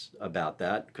minds about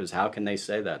that, because how can they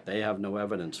say that? They have no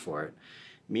evidence for it.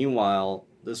 Meanwhile,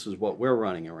 this is what we're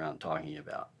running around talking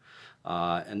about.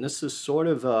 And this is sort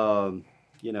of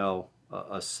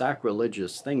a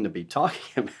sacrilegious thing to be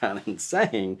talking about and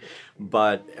saying,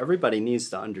 but everybody needs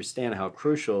to understand how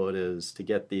crucial it is to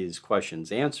get these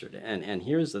questions answered. And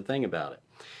here's the thing about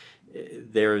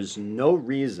it. There's no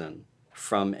reason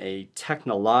from a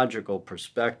technological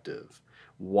perspective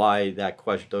why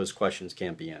those questions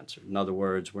can't be answered. In other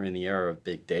words, we're in the era of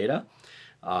big data.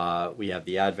 We have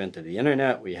the advent of the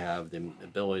internet. We have the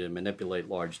ability to manipulate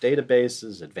large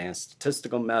databases, advanced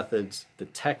statistical methods. The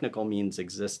technical means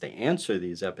exist to answer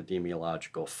these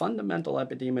fundamental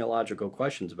epidemiological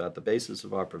questions about the basis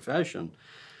of our profession.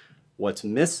 What's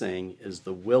missing is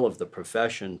the will of the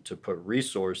profession to put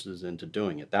resources into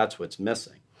doing it. That's what's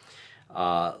missing.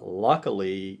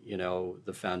 Luckily,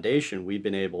 the foundation, we've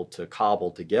been able to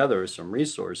cobble together some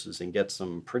resources and get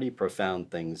some pretty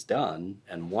profound things done.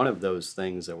 And one of those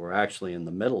things that we're actually in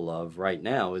the middle of right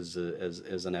now is an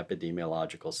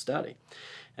epidemiological study.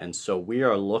 And so we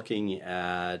are looking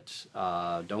at,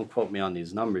 don't quote me on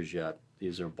these numbers yet,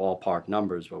 these are ballpark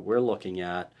numbers, but we're looking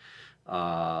at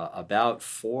about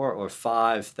 4,000 or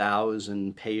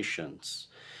 5,000 patients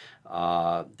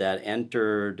that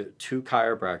entered 2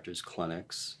 chiropractors'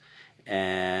 clinics,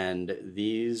 and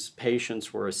these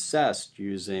patients were assessed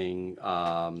using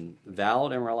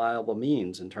valid and reliable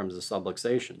means in terms of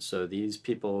subluxation. So these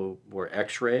people were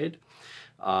x-rayed,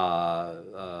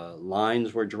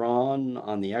 lines were drawn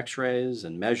on the x-rays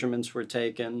and measurements were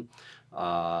taken.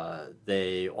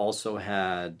 They also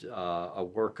had a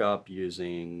workup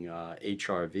using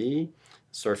HRV,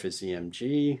 surface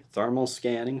EMG, thermal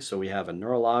scanning. So we have a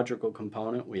neurological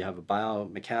component, we have a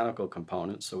biomechanical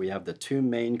component. So we have the 2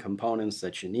 main components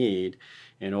that you need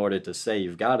in order to say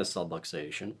you've got a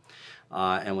subluxation.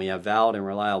 And we have valid and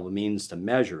reliable means to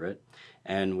measure it.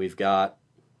 And we've got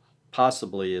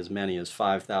possibly as many as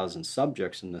 5,000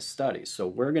 subjects in this study. So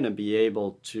we're going to be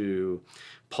able to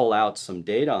pull out some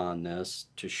data on this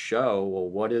to show, well,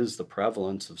 what is the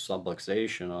prevalence of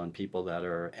subluxation on people that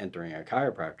are entering a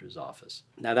chiropractor's office?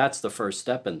 Now, that's the first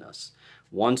step in this.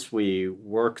 Once we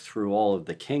work through all of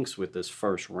the kinks with this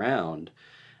first round,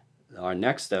 our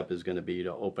next step is going to be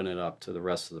to open it up to the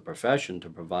rest of the profession to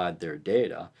provide their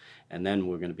data, and then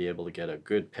we're going to be able to get a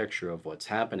good picture of what's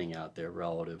happening out there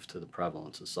relative to the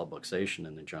prevalence of subluxation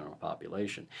in the general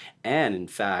population. And in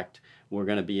fact, we're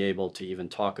going to be able to even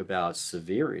talk about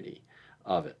severity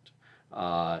of it.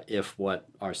 If what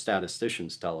our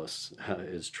statisticians tell us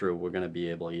is true, we're going to be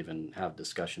able to even have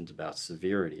discussions about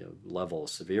severity, level of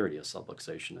severity of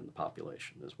subluxation in the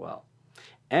population as well.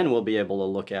 And we'll be able to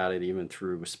look at it even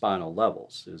through spinal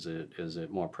levels. Is it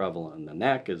more prevalent in the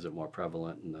neck? Is it more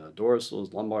prevalent in the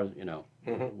dorsals, lumbar? We're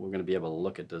going to be able to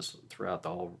look at this throughout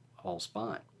the whole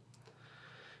spine.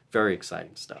 Very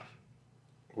exciting stuff.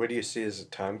 What do you see as a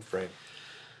time frame?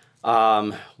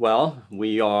 Well,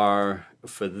 we are,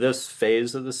 for this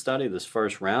phase of the study, this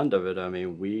first round of it, I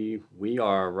mean, we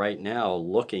are right now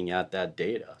looking at that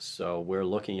data. So we're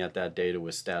looking at that data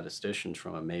with statisticians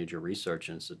from a major research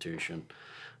institution.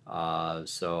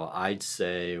 So I'd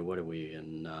say, what are we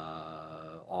in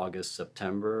August,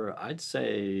 September? I'd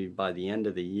say by the end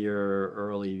of the year,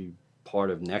 early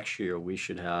part of next year, we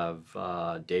should have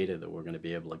data that we're going to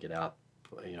be able to get out,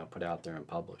 put out there and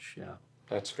publish. Yeah.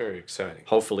 That's very exciting.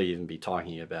 Hopefully even be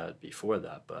talking about it before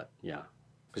that, but yeah.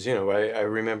 Because, I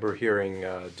remember hearing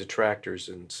detractors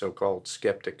and so-called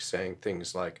skeptics saying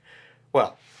things like,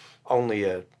 well, only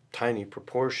a tiny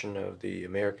proportion of the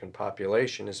American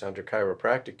population is under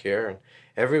chiropractic care, and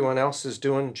everyone else is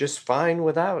doing just fine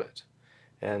without it.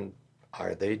 And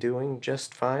are they doing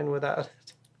just fine without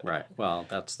it? Right. Well,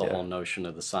 that's the whole notion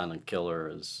of the silent killer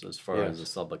as far as the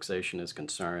subluxation is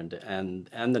concerned, and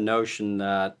the notion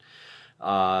that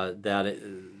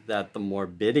that the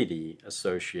morbidity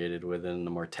associated with it and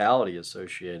the mortality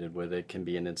associated with it can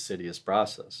be an insidious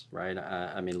process, right?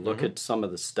 I mean, look at some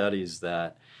of the studies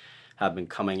that have been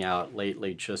coming out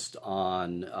lately just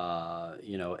on,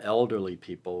 elderly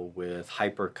people with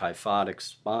hyperkyphotic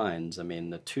spines. I mean,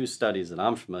 the 2 studies that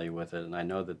I'm familiar with it, and I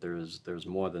know that there's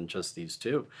more than just these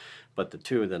 2, but the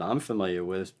 2 that I'm familiar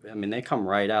with, I mean, they come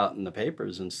right out in the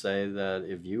papers and say that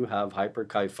if you have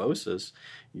hyperkyphosis,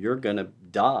 you're going to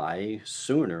die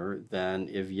sooner than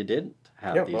if you didn't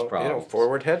have these problems.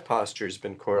 Forward head posture has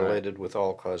been correlated with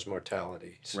all-cause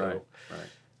mortality. So,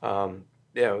 right.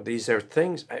 These are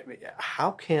things.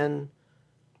 How can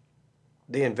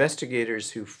the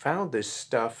investigators who found this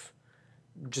stuff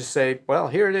just say, well,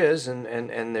 here it is, and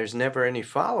there's never any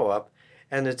follow-up?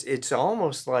 And it's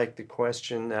almost like the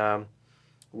question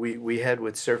we had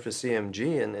with surface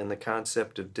EMG and the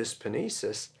concept of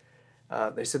dyskinesis.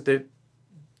 They said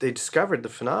they discovered the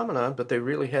phenomenon, but they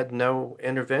really had no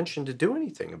intervention to do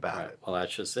anything about it. Well,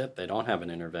 that's just it. They don't have an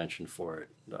intervention for it.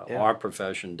 Our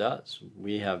profession does.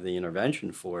 We have the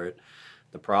intervention for it.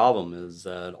 The problem is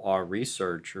that our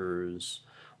researchers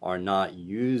are not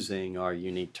using our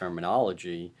unique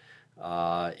terminology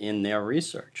in their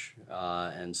research,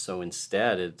 and so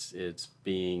instead it's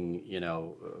being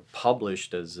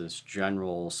published as this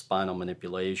general spinal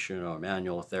manipulation or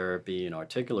manual therapy and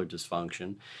articular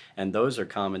dysfunction, and those are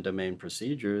common domain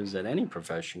procedures that any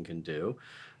profession can do.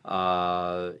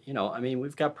 I mean,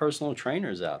 we've got personal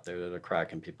trainers out there that are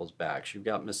cracking people's backs. You've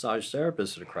got massage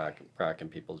therapists that are cracking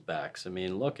people's backs. I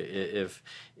mean, look, if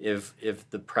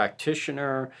the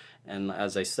practitioner and,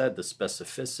 as I said, the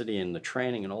specificity and the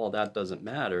training and all that doesn't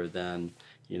matter, then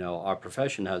our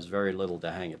profession has very little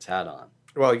to hang its hat on.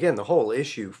 Well, again, the whole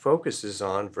issue focuses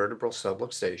on vertebral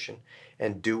subluxation,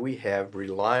 and do we have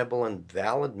reliable and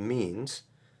valid means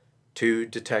to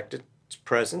detect its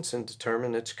presence and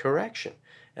determine its correction?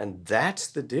 And that's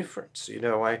the difference.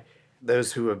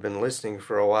 Those who have been listening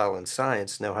for a while in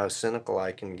science know how cynical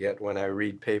I can get when I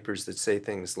read papers that say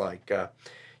things like,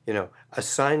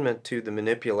 assignment to the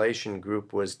manipulation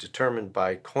group was determined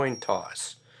by coin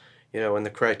toss, and the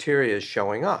criteria is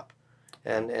showing up.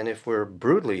 And if we're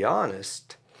brutally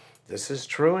honest, this is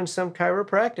true in some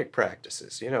chiropractic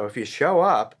practices. If you show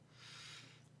up,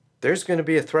 there's going to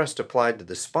be a thrust applied to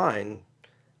the spine,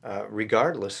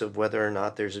 regardless of whether or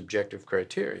not there's objective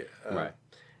criteria. Right.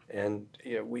 And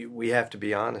we have to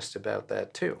be honest about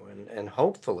that too. And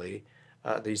hopefully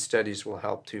these studies will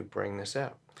help to bring this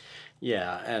out.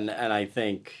 Yeah, and I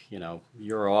think,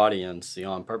 your audience, the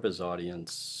on-purpose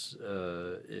audience,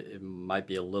 it might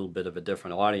be a little bit of a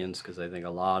different audience, because I think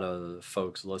a lot of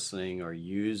folks listening are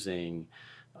using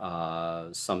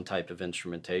some type of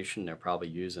instrumentation. They're probably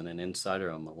using an Insight or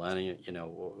a Millennium,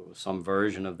 some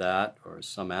version of that, or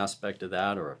some aspect of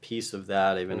that, or a piece of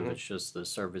that, even if it's just the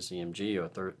surface EMG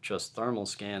or just thermal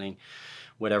scanning,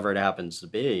 whatever it happens to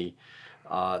be.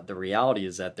 The reality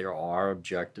is that there are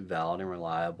objective, valid, and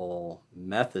reliable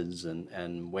methods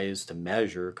and ways to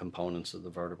measure components of the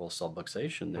vertebral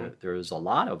subluxation. There is a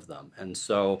lot of them. And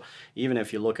so even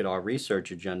if you look at our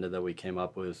research agenda that we came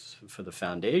up with for the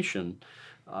foundation,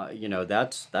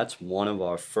 that's one of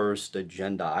our first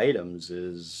agenda items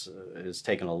is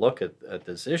taking a look at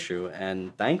this issue.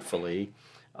 And thankfully,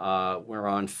 we're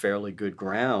on fairly good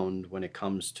ground when it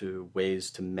comes to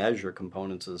ways to measure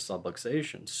components of the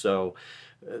subluxation. So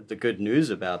the good news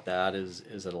about that is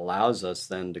it allows us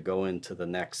then to go into the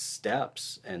next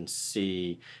steps and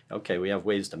see, okay, we have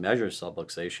ways to measure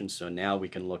subluxation, so now we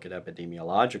can look at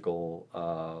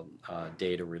epidemiological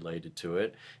data related to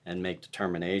it and make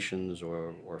determinations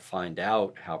or find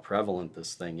out how prevalent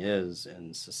this thing is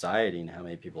in society and how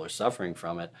many people are suffering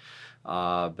from it.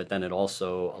 But then it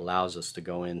also allows us to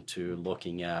go into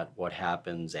looking at what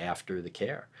happens after the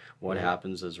care, what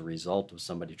happens as a result of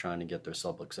somebody trying to get their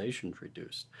subluxations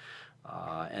reduced.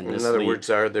 And in other words,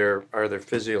 are there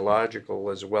physiological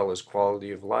as well as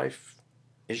quality of life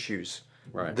issues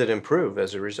that improve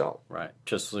as a result? Right.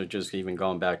 Just even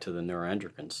going back to the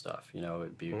neuroendocrine stuff,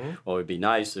 it'd be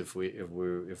nice if we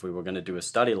were going to do a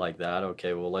study like that.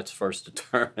 Okay, well, let's first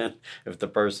determine if the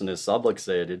person is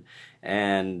subluxated,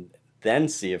 and then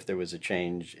see if there was a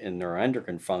change in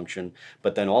neuroendocrine function,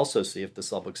 but then also see if the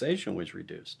subluxation was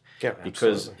reduced. Yeah,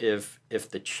 because absolutely. if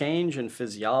the change in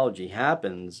physiology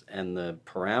happens and the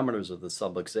parameters of the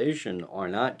subluxation are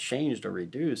not changed or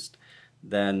reduced,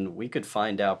 then we could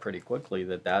find out pretty quickly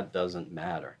that doesn't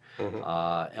matter.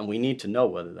 And we need to know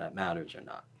whether that matters or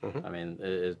not. I mean,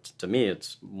 to me,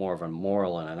 it's more of a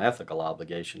moral and an ethical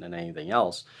obligation than anything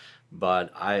else.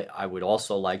 But I would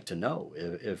also like to know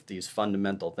if these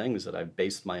fundamental things that I've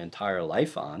based my entire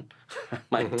life on,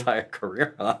 my entire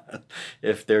career on,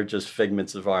 if they're just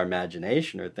figments of our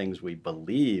imagination or things we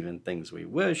believe and things we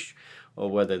wish, or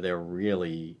whether they're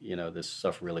really, this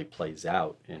stuff really plays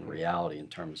out in reality in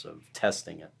terms of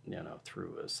testing it,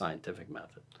 through a scientific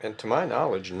method. And to my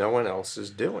knowledge, no one else is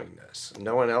doing this.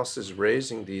 No one else is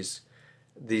raising these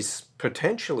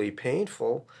potentially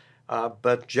painful,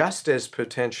 but just as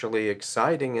potentially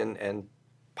exciting and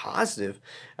positive.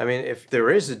 I mean, if there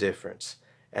is a difference,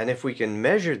 and if we can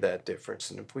measure that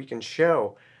difference, and if we can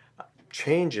show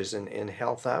changes in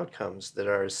health outcomes that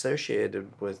are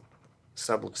associated with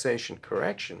subluxation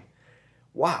correction,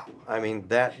 wow! I mean,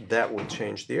 that will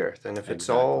change the earth. And if it's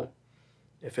all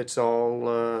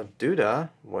doodah,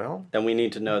 well, then we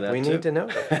need to know that. We need to know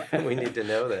that. We need to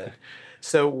know that.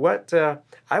 So what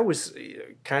I was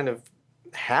kind of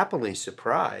happily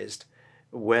surprised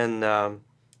when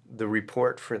the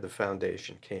report for the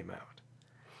foundation came out,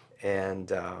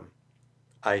 and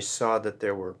I saw that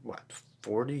there were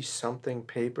 40-something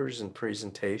papers and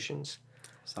presentations,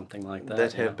 something like that,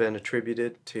 that have been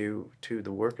attributed to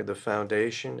the work of the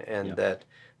foundation, and that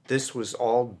this was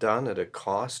all done at a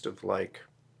cost of like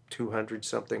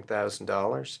 $200-something thousand,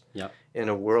 in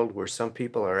a world where some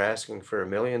people are asking for $1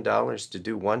 million to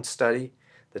do one study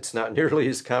that's not nearly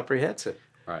as comprehensive.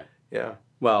 Right. Yeah.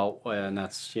 Well, and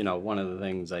that's, one of the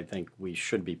things I think we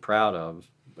should be proud of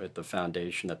at the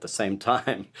foundation. At the same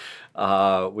time,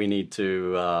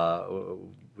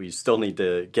 we still need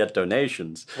to get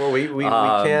donations. Well,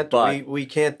 we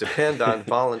can't depend on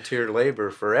volunteer labor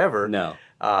forever. No.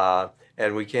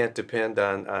 And we can't depend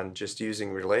on just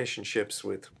using relationships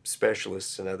with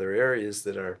specialists in other areas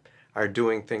that are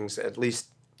doing things, at least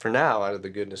for now, out of the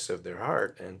goodness of their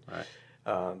heart. And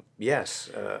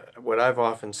what I've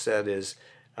often said is,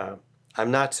 I'm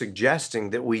not suggesting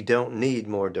that we don't need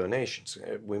more donations.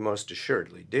 We most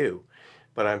assuredly do.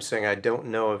 But I'm saying I don't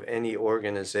know of any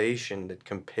organization that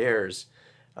compares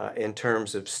in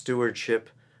terms of stewardship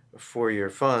for your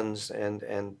funds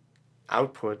and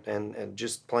output and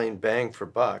just plain bang for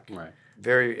buck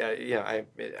very,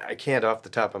 I can't off the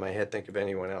top of my head think of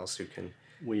anyone else who can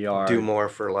We are do more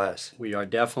for less. we are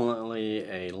definitely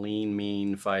a lean,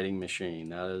 mean fighting machine.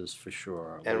 That is for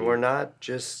sure. And we're not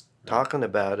just talking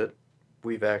about it.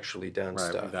 We've actually done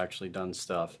Right, stuff. we've actually done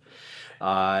stuff.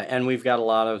 And we've got a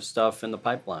lot of stuff in the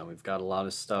pipeline. We've got a lot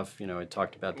of stuff, I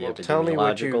talked about the epidemiological Tell me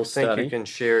what you study. think you can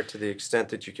share to the extent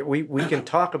that you can. We can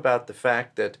talk about the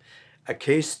fact that a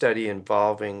case study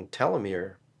involving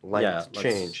telomere length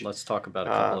change. Let's talk about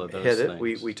a couple of those hit it.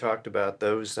 things. We talked about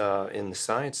those in the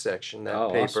science section,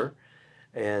 that paper, awesome.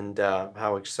 And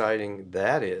how exciting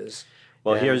that is.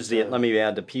 Well, and, let me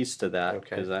add the piece to that,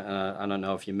 Okay. because I don't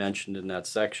know if you mentioned in that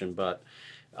section, but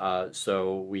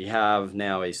so we have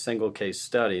now a single case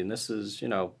study, and this is,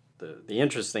 the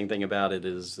interesting thing about it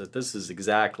is that this is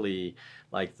exactly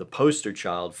like the poster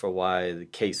child for why the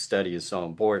case study is so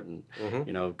important,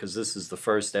 because this is the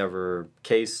first ever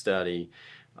case study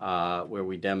where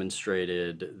we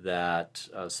demonstrated that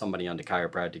somebody under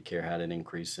chiropractic care had an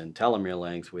increase in telomere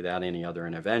length without any other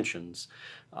interventions.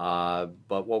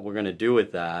 But what we're going to do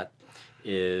with that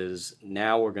is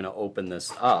now we're going to open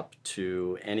this up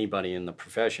to anybody in the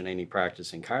profession, any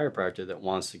practicing chiropractor that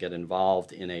wants to get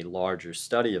involved in a larger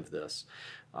study of this.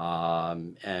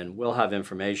 And we'll have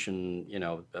information,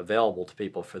 available to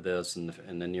people for this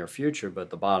in the near future. But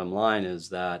the bottom line is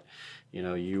that,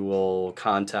 you will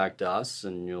contact us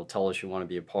and you'll tell us you want to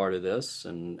be a part of this,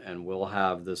 and we'll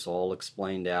have this all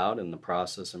explained out and the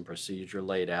process and procedure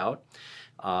laid out.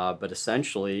 But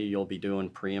essentially, you'll be doing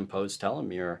pre and post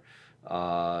telomere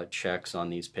checks on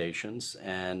these patients,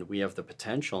 and we have the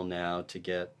potential now to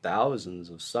get thousands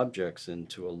of subjects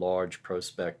into a large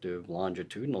prospective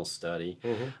longitudinal study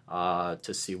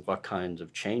to see what kinds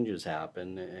of changes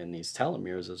happen in these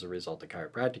telomeres as a result of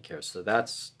chiropractic care. So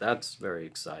that's very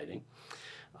exciting.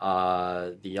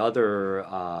 The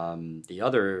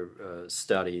other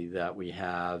study that we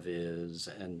have is,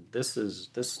 and this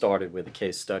started with a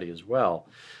case study as well.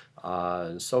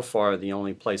 So far, the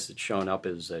only place it's shown up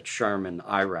is at Sherman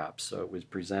IRAP. So it was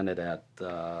presented at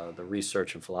the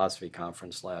Research and Philosophy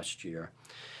Conference last year.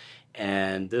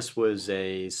 And this was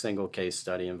a single case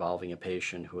study involving a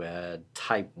patient who had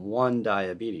type 1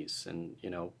 diabetes, and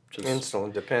just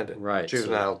insulin dependent, right,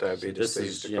 juvenile diabetes. So this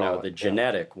is the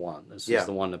genetic one. This is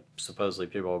the one that supposedly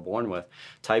people are born with,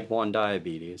 type 1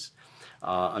 diabetes,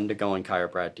 undergoing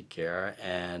chiropractic care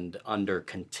and under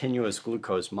continuous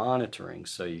glucose monitoring,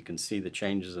 so you can see the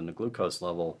changes in the glucose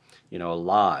level,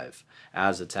 live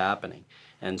as it's happening.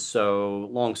 And so,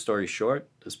 long story short,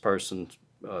 this person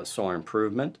saw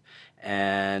improvement,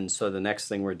 and so the next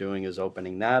thing we're doing is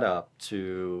opening that up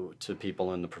to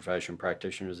people in the profession,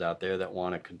 practitioners out there that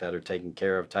are taking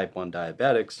care of type 1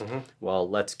 diabetics. Well,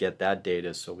 let's get that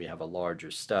data so we have a larger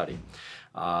study.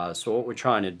 So what we're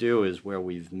trying to do is, where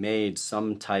we've made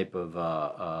some type of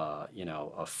a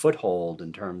foothold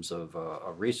in terms of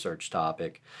a research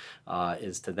topic,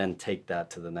 is to then take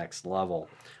that to the next level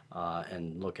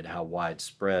and look at how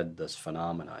widespread this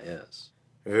phenomena is.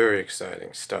 Very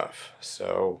exciting stuff.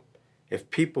 So if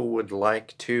people would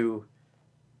like to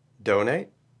donate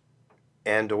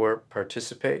and or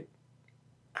participate,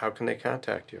 how can they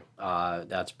contact you?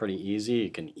 That's pretty easy.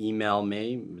 You can email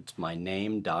me. It's my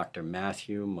name, Dr.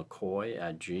 Matthew McCoy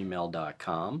at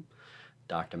gmail.com.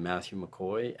 Dr. Matthew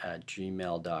McCoy at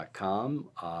gmail.com.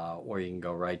 Or you can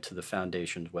go right to the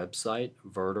Foundation's website,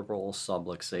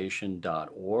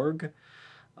 vertebralsubluxation.org.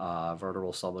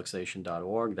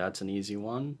 Vertebralsubluxation.org. That's an easy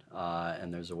one.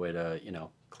 And there's a way to,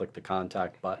 click the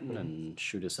contact button and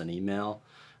shoot us an email.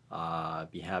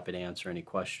 Be happy to answer any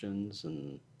questions,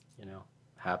 and,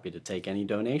 happy to take any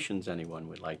donations anyone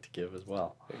would like to give as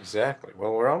well. Exactly.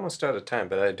 Well, we're almost out of time,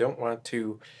 but I don't want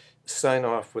to sign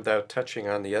off without touching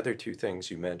on the other two things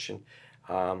you mentioned.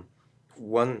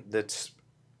 One that's,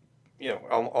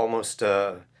 almost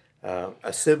a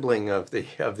sibling of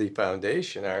the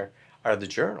foundation are the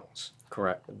journals.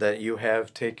 Correct. That you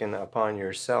have taken upon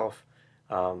yourself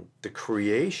the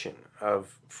creation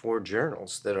of 4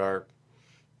 journals that are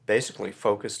basically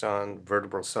focused on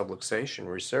vertebral subluxation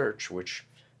research, which,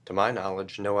 to my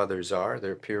knowledge, no others are.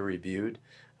 They're peer-reviewed.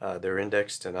 They're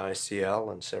indexed in ICL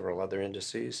and several other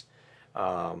indices.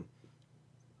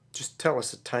 Just tell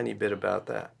us a tiny bit about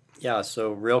that. Yeah,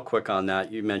 so real quick on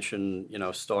that, you mentioned,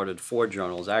 started 4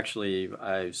 journals. Actually,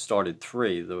 I started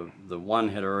 3. The one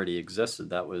had already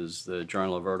existed. That was the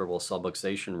Journal of Vertebral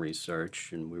Subluxation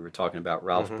Research, and we were talking about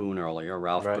Ralph Boone earlier.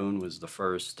 Ralph Boone was the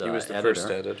first editor. He was the first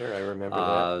editor, I remember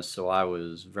that. So I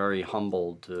was very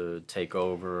humbled to take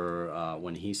over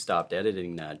when he stopped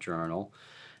editing that journal.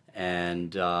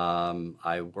 And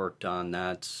I worked on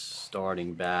that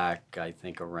starting back, I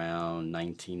think, around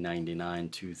 1999,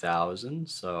 2000.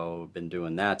 So I've been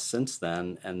doing that since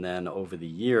then. And then over the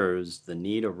years, the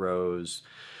need arose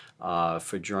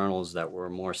for journals that were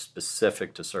more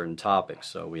specific to certain topics.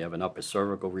 So we have an upper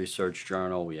cervical research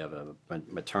journal, we have a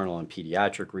maternal and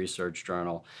pediatric research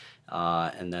journal,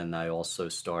 and then I also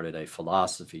started a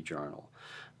philosophy journal.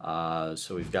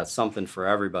 So we've got something for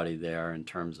everybody there in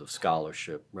terms of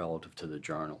scholarship relative to the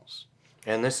journals.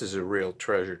 And this is a real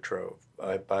treasure trove,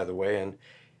 by the way. And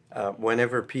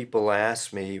whenever people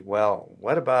ask me, well,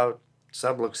 what about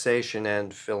subluxation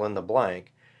and fill in the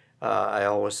blank? I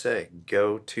always say,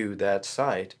 go to that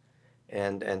site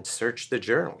and search the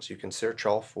journals. You can search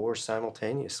all four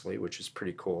simultaneously, which is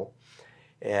pretty cool.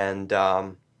 And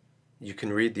you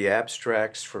can read the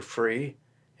abstracts for free,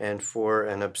 and for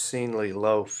an obscenely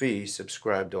low fee,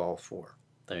 subscribe to all four.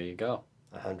 There you go.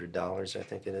 $100, I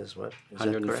think it is. What? Is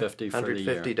 $150 for the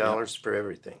year. $150 for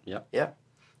everything. Yep. Yeah,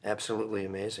 absolutely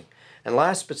amazing. And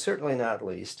last but certainly not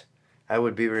least, I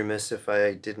would be remiss if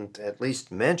I didn't at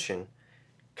least mention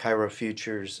Chiro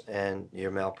Futures and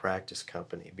your malpractice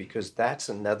company, because that's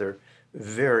another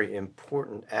very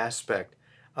important aspect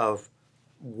of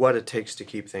what it takes to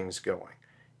keep things going.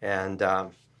 And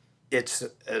it's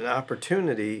an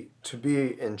opportunity to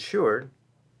be insured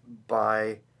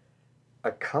by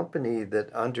a company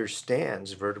that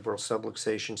understands vertebral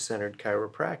subluxation-centered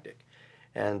chiropractic.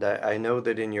 And I know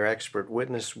that in your expert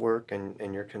witness work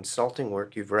and your consulting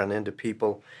work, you've run into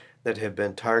people that have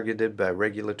been targeted by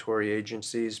regulatory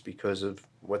agencies because of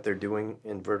what they're doing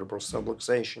in vertebral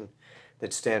subluxation,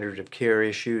 that standard of care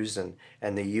issues and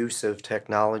the use of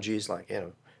technologies like,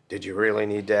 did you really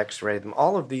need to x-ray them?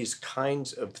 All of these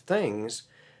kinds of things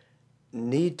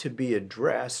need to be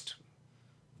addressed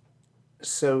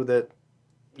so that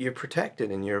you're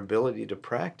protected in your ability to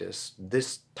practice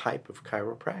this type of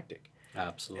chiropractic.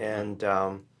 Absolutely.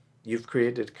 And you've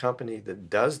created a company that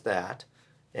does that.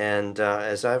 And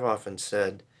as I've often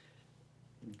said,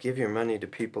 give your money to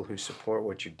people who support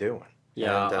what you're doing.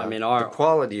 Yeah, and, I mean, the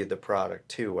quality of the product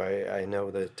too. I know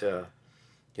that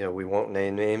we won't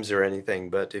name names or anything,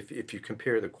 but if you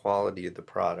compare the quality of the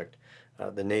product,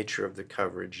 the nature of the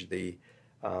coverage, the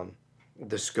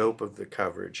scope of the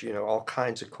coverage, all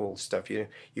kinds of cool stuff. You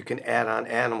can add on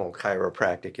animal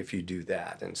chiropractic if you do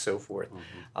that, and so forth.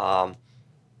 Mm-hmm.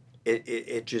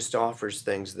 It just offers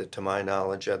things that, to my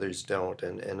knowledge, others don't,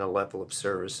 and a level of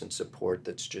service and support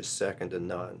that's just second to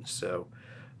none. So,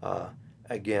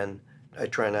 again, I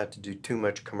try not to do too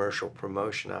much commercial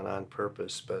promotion on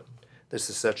purpose, but this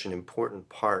is such an important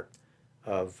part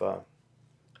of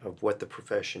what the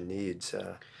profession needs.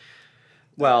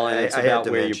 Well, and it's about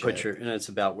where you put it's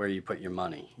about where you put your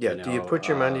money. Yeah. Do you put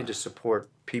your money to support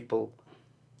people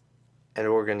and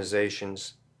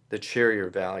organizations that share your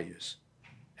values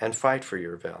and fight for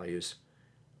your values,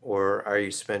 or are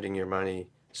you spending your money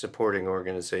supporting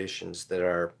organizations that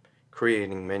are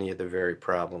creating many of the very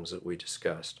problems that we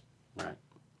discussed? Right.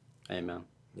 Amen.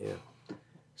 Yeah.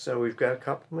 So we've got a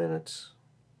couple minutes.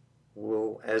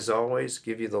 We'll, as always,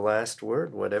 give you the last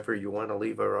word, whatever you want to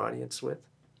leave our audience with.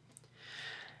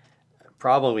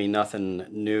 Probably nothing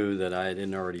new that I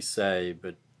didn't already say,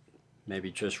 but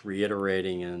maybe just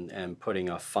reiterating and putting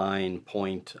a fine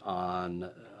point on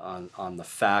the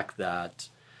fact that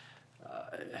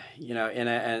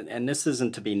and this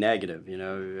isn't to be negative.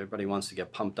 Everybody wants to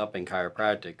get pumped up in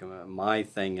chiropractic. My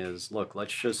thing is, look,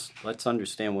 let's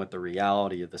understand what the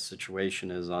reality of the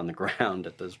situation is on the ground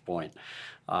at this point.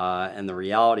 And the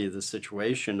reality of the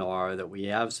situation are that we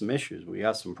have some issues, we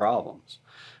have some problems.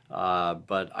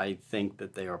 But I think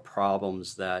that they are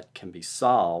problems that can be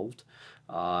solved.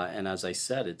 And as I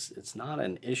said, it's not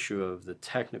an issue of the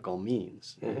technical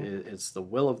means. Mm-hmm. It's the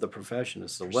will of the profession.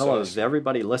 It's the will of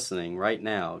everybody listening right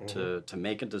now to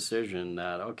make a decision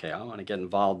that, okay, I want to get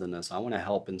involved in this. I want to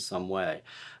help in some way.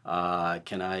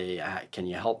 Can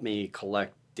you help me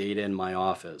collect data in my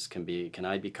office? Can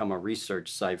I become a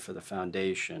research site for the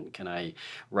foundation? Can I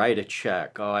write a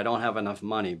check? Oh, I don't have enough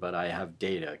money, but I have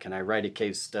data. Can I write a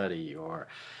case study? Or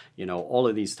all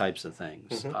of these types of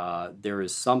things. Mm-hmm. There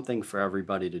is something for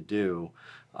everybody to do,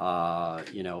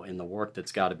 in the work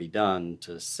that's got to be done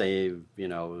to save,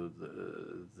 the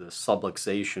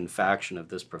subluxation faction of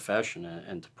this profession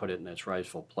and to put it in its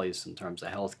rightful place in terms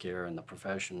of healthcare and the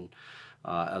profession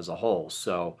as a whole.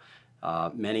 So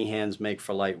many hands make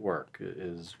for light work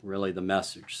is really the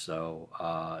message. So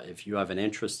if you have an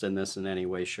interest in this in any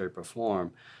way, shape, or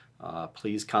form,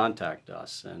 please contact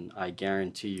us, and I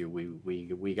guarantee you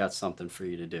we got something for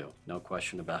you to do. No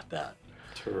question about that.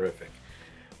 Terrific.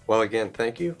 Well, again,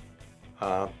 thank you.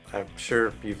 I'm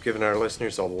sure you've given our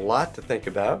listeners a lot to think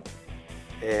about.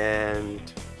 And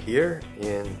here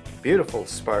in beautiful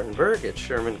Spartanburg at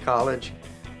Sherman College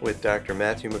with Dr.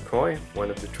 Matthew McCoy, one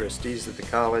of the trustees of the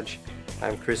college,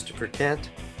 I'm Christopher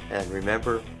Kent. And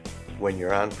remember, when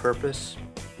you're on purpose,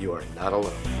 you are not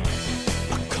alone.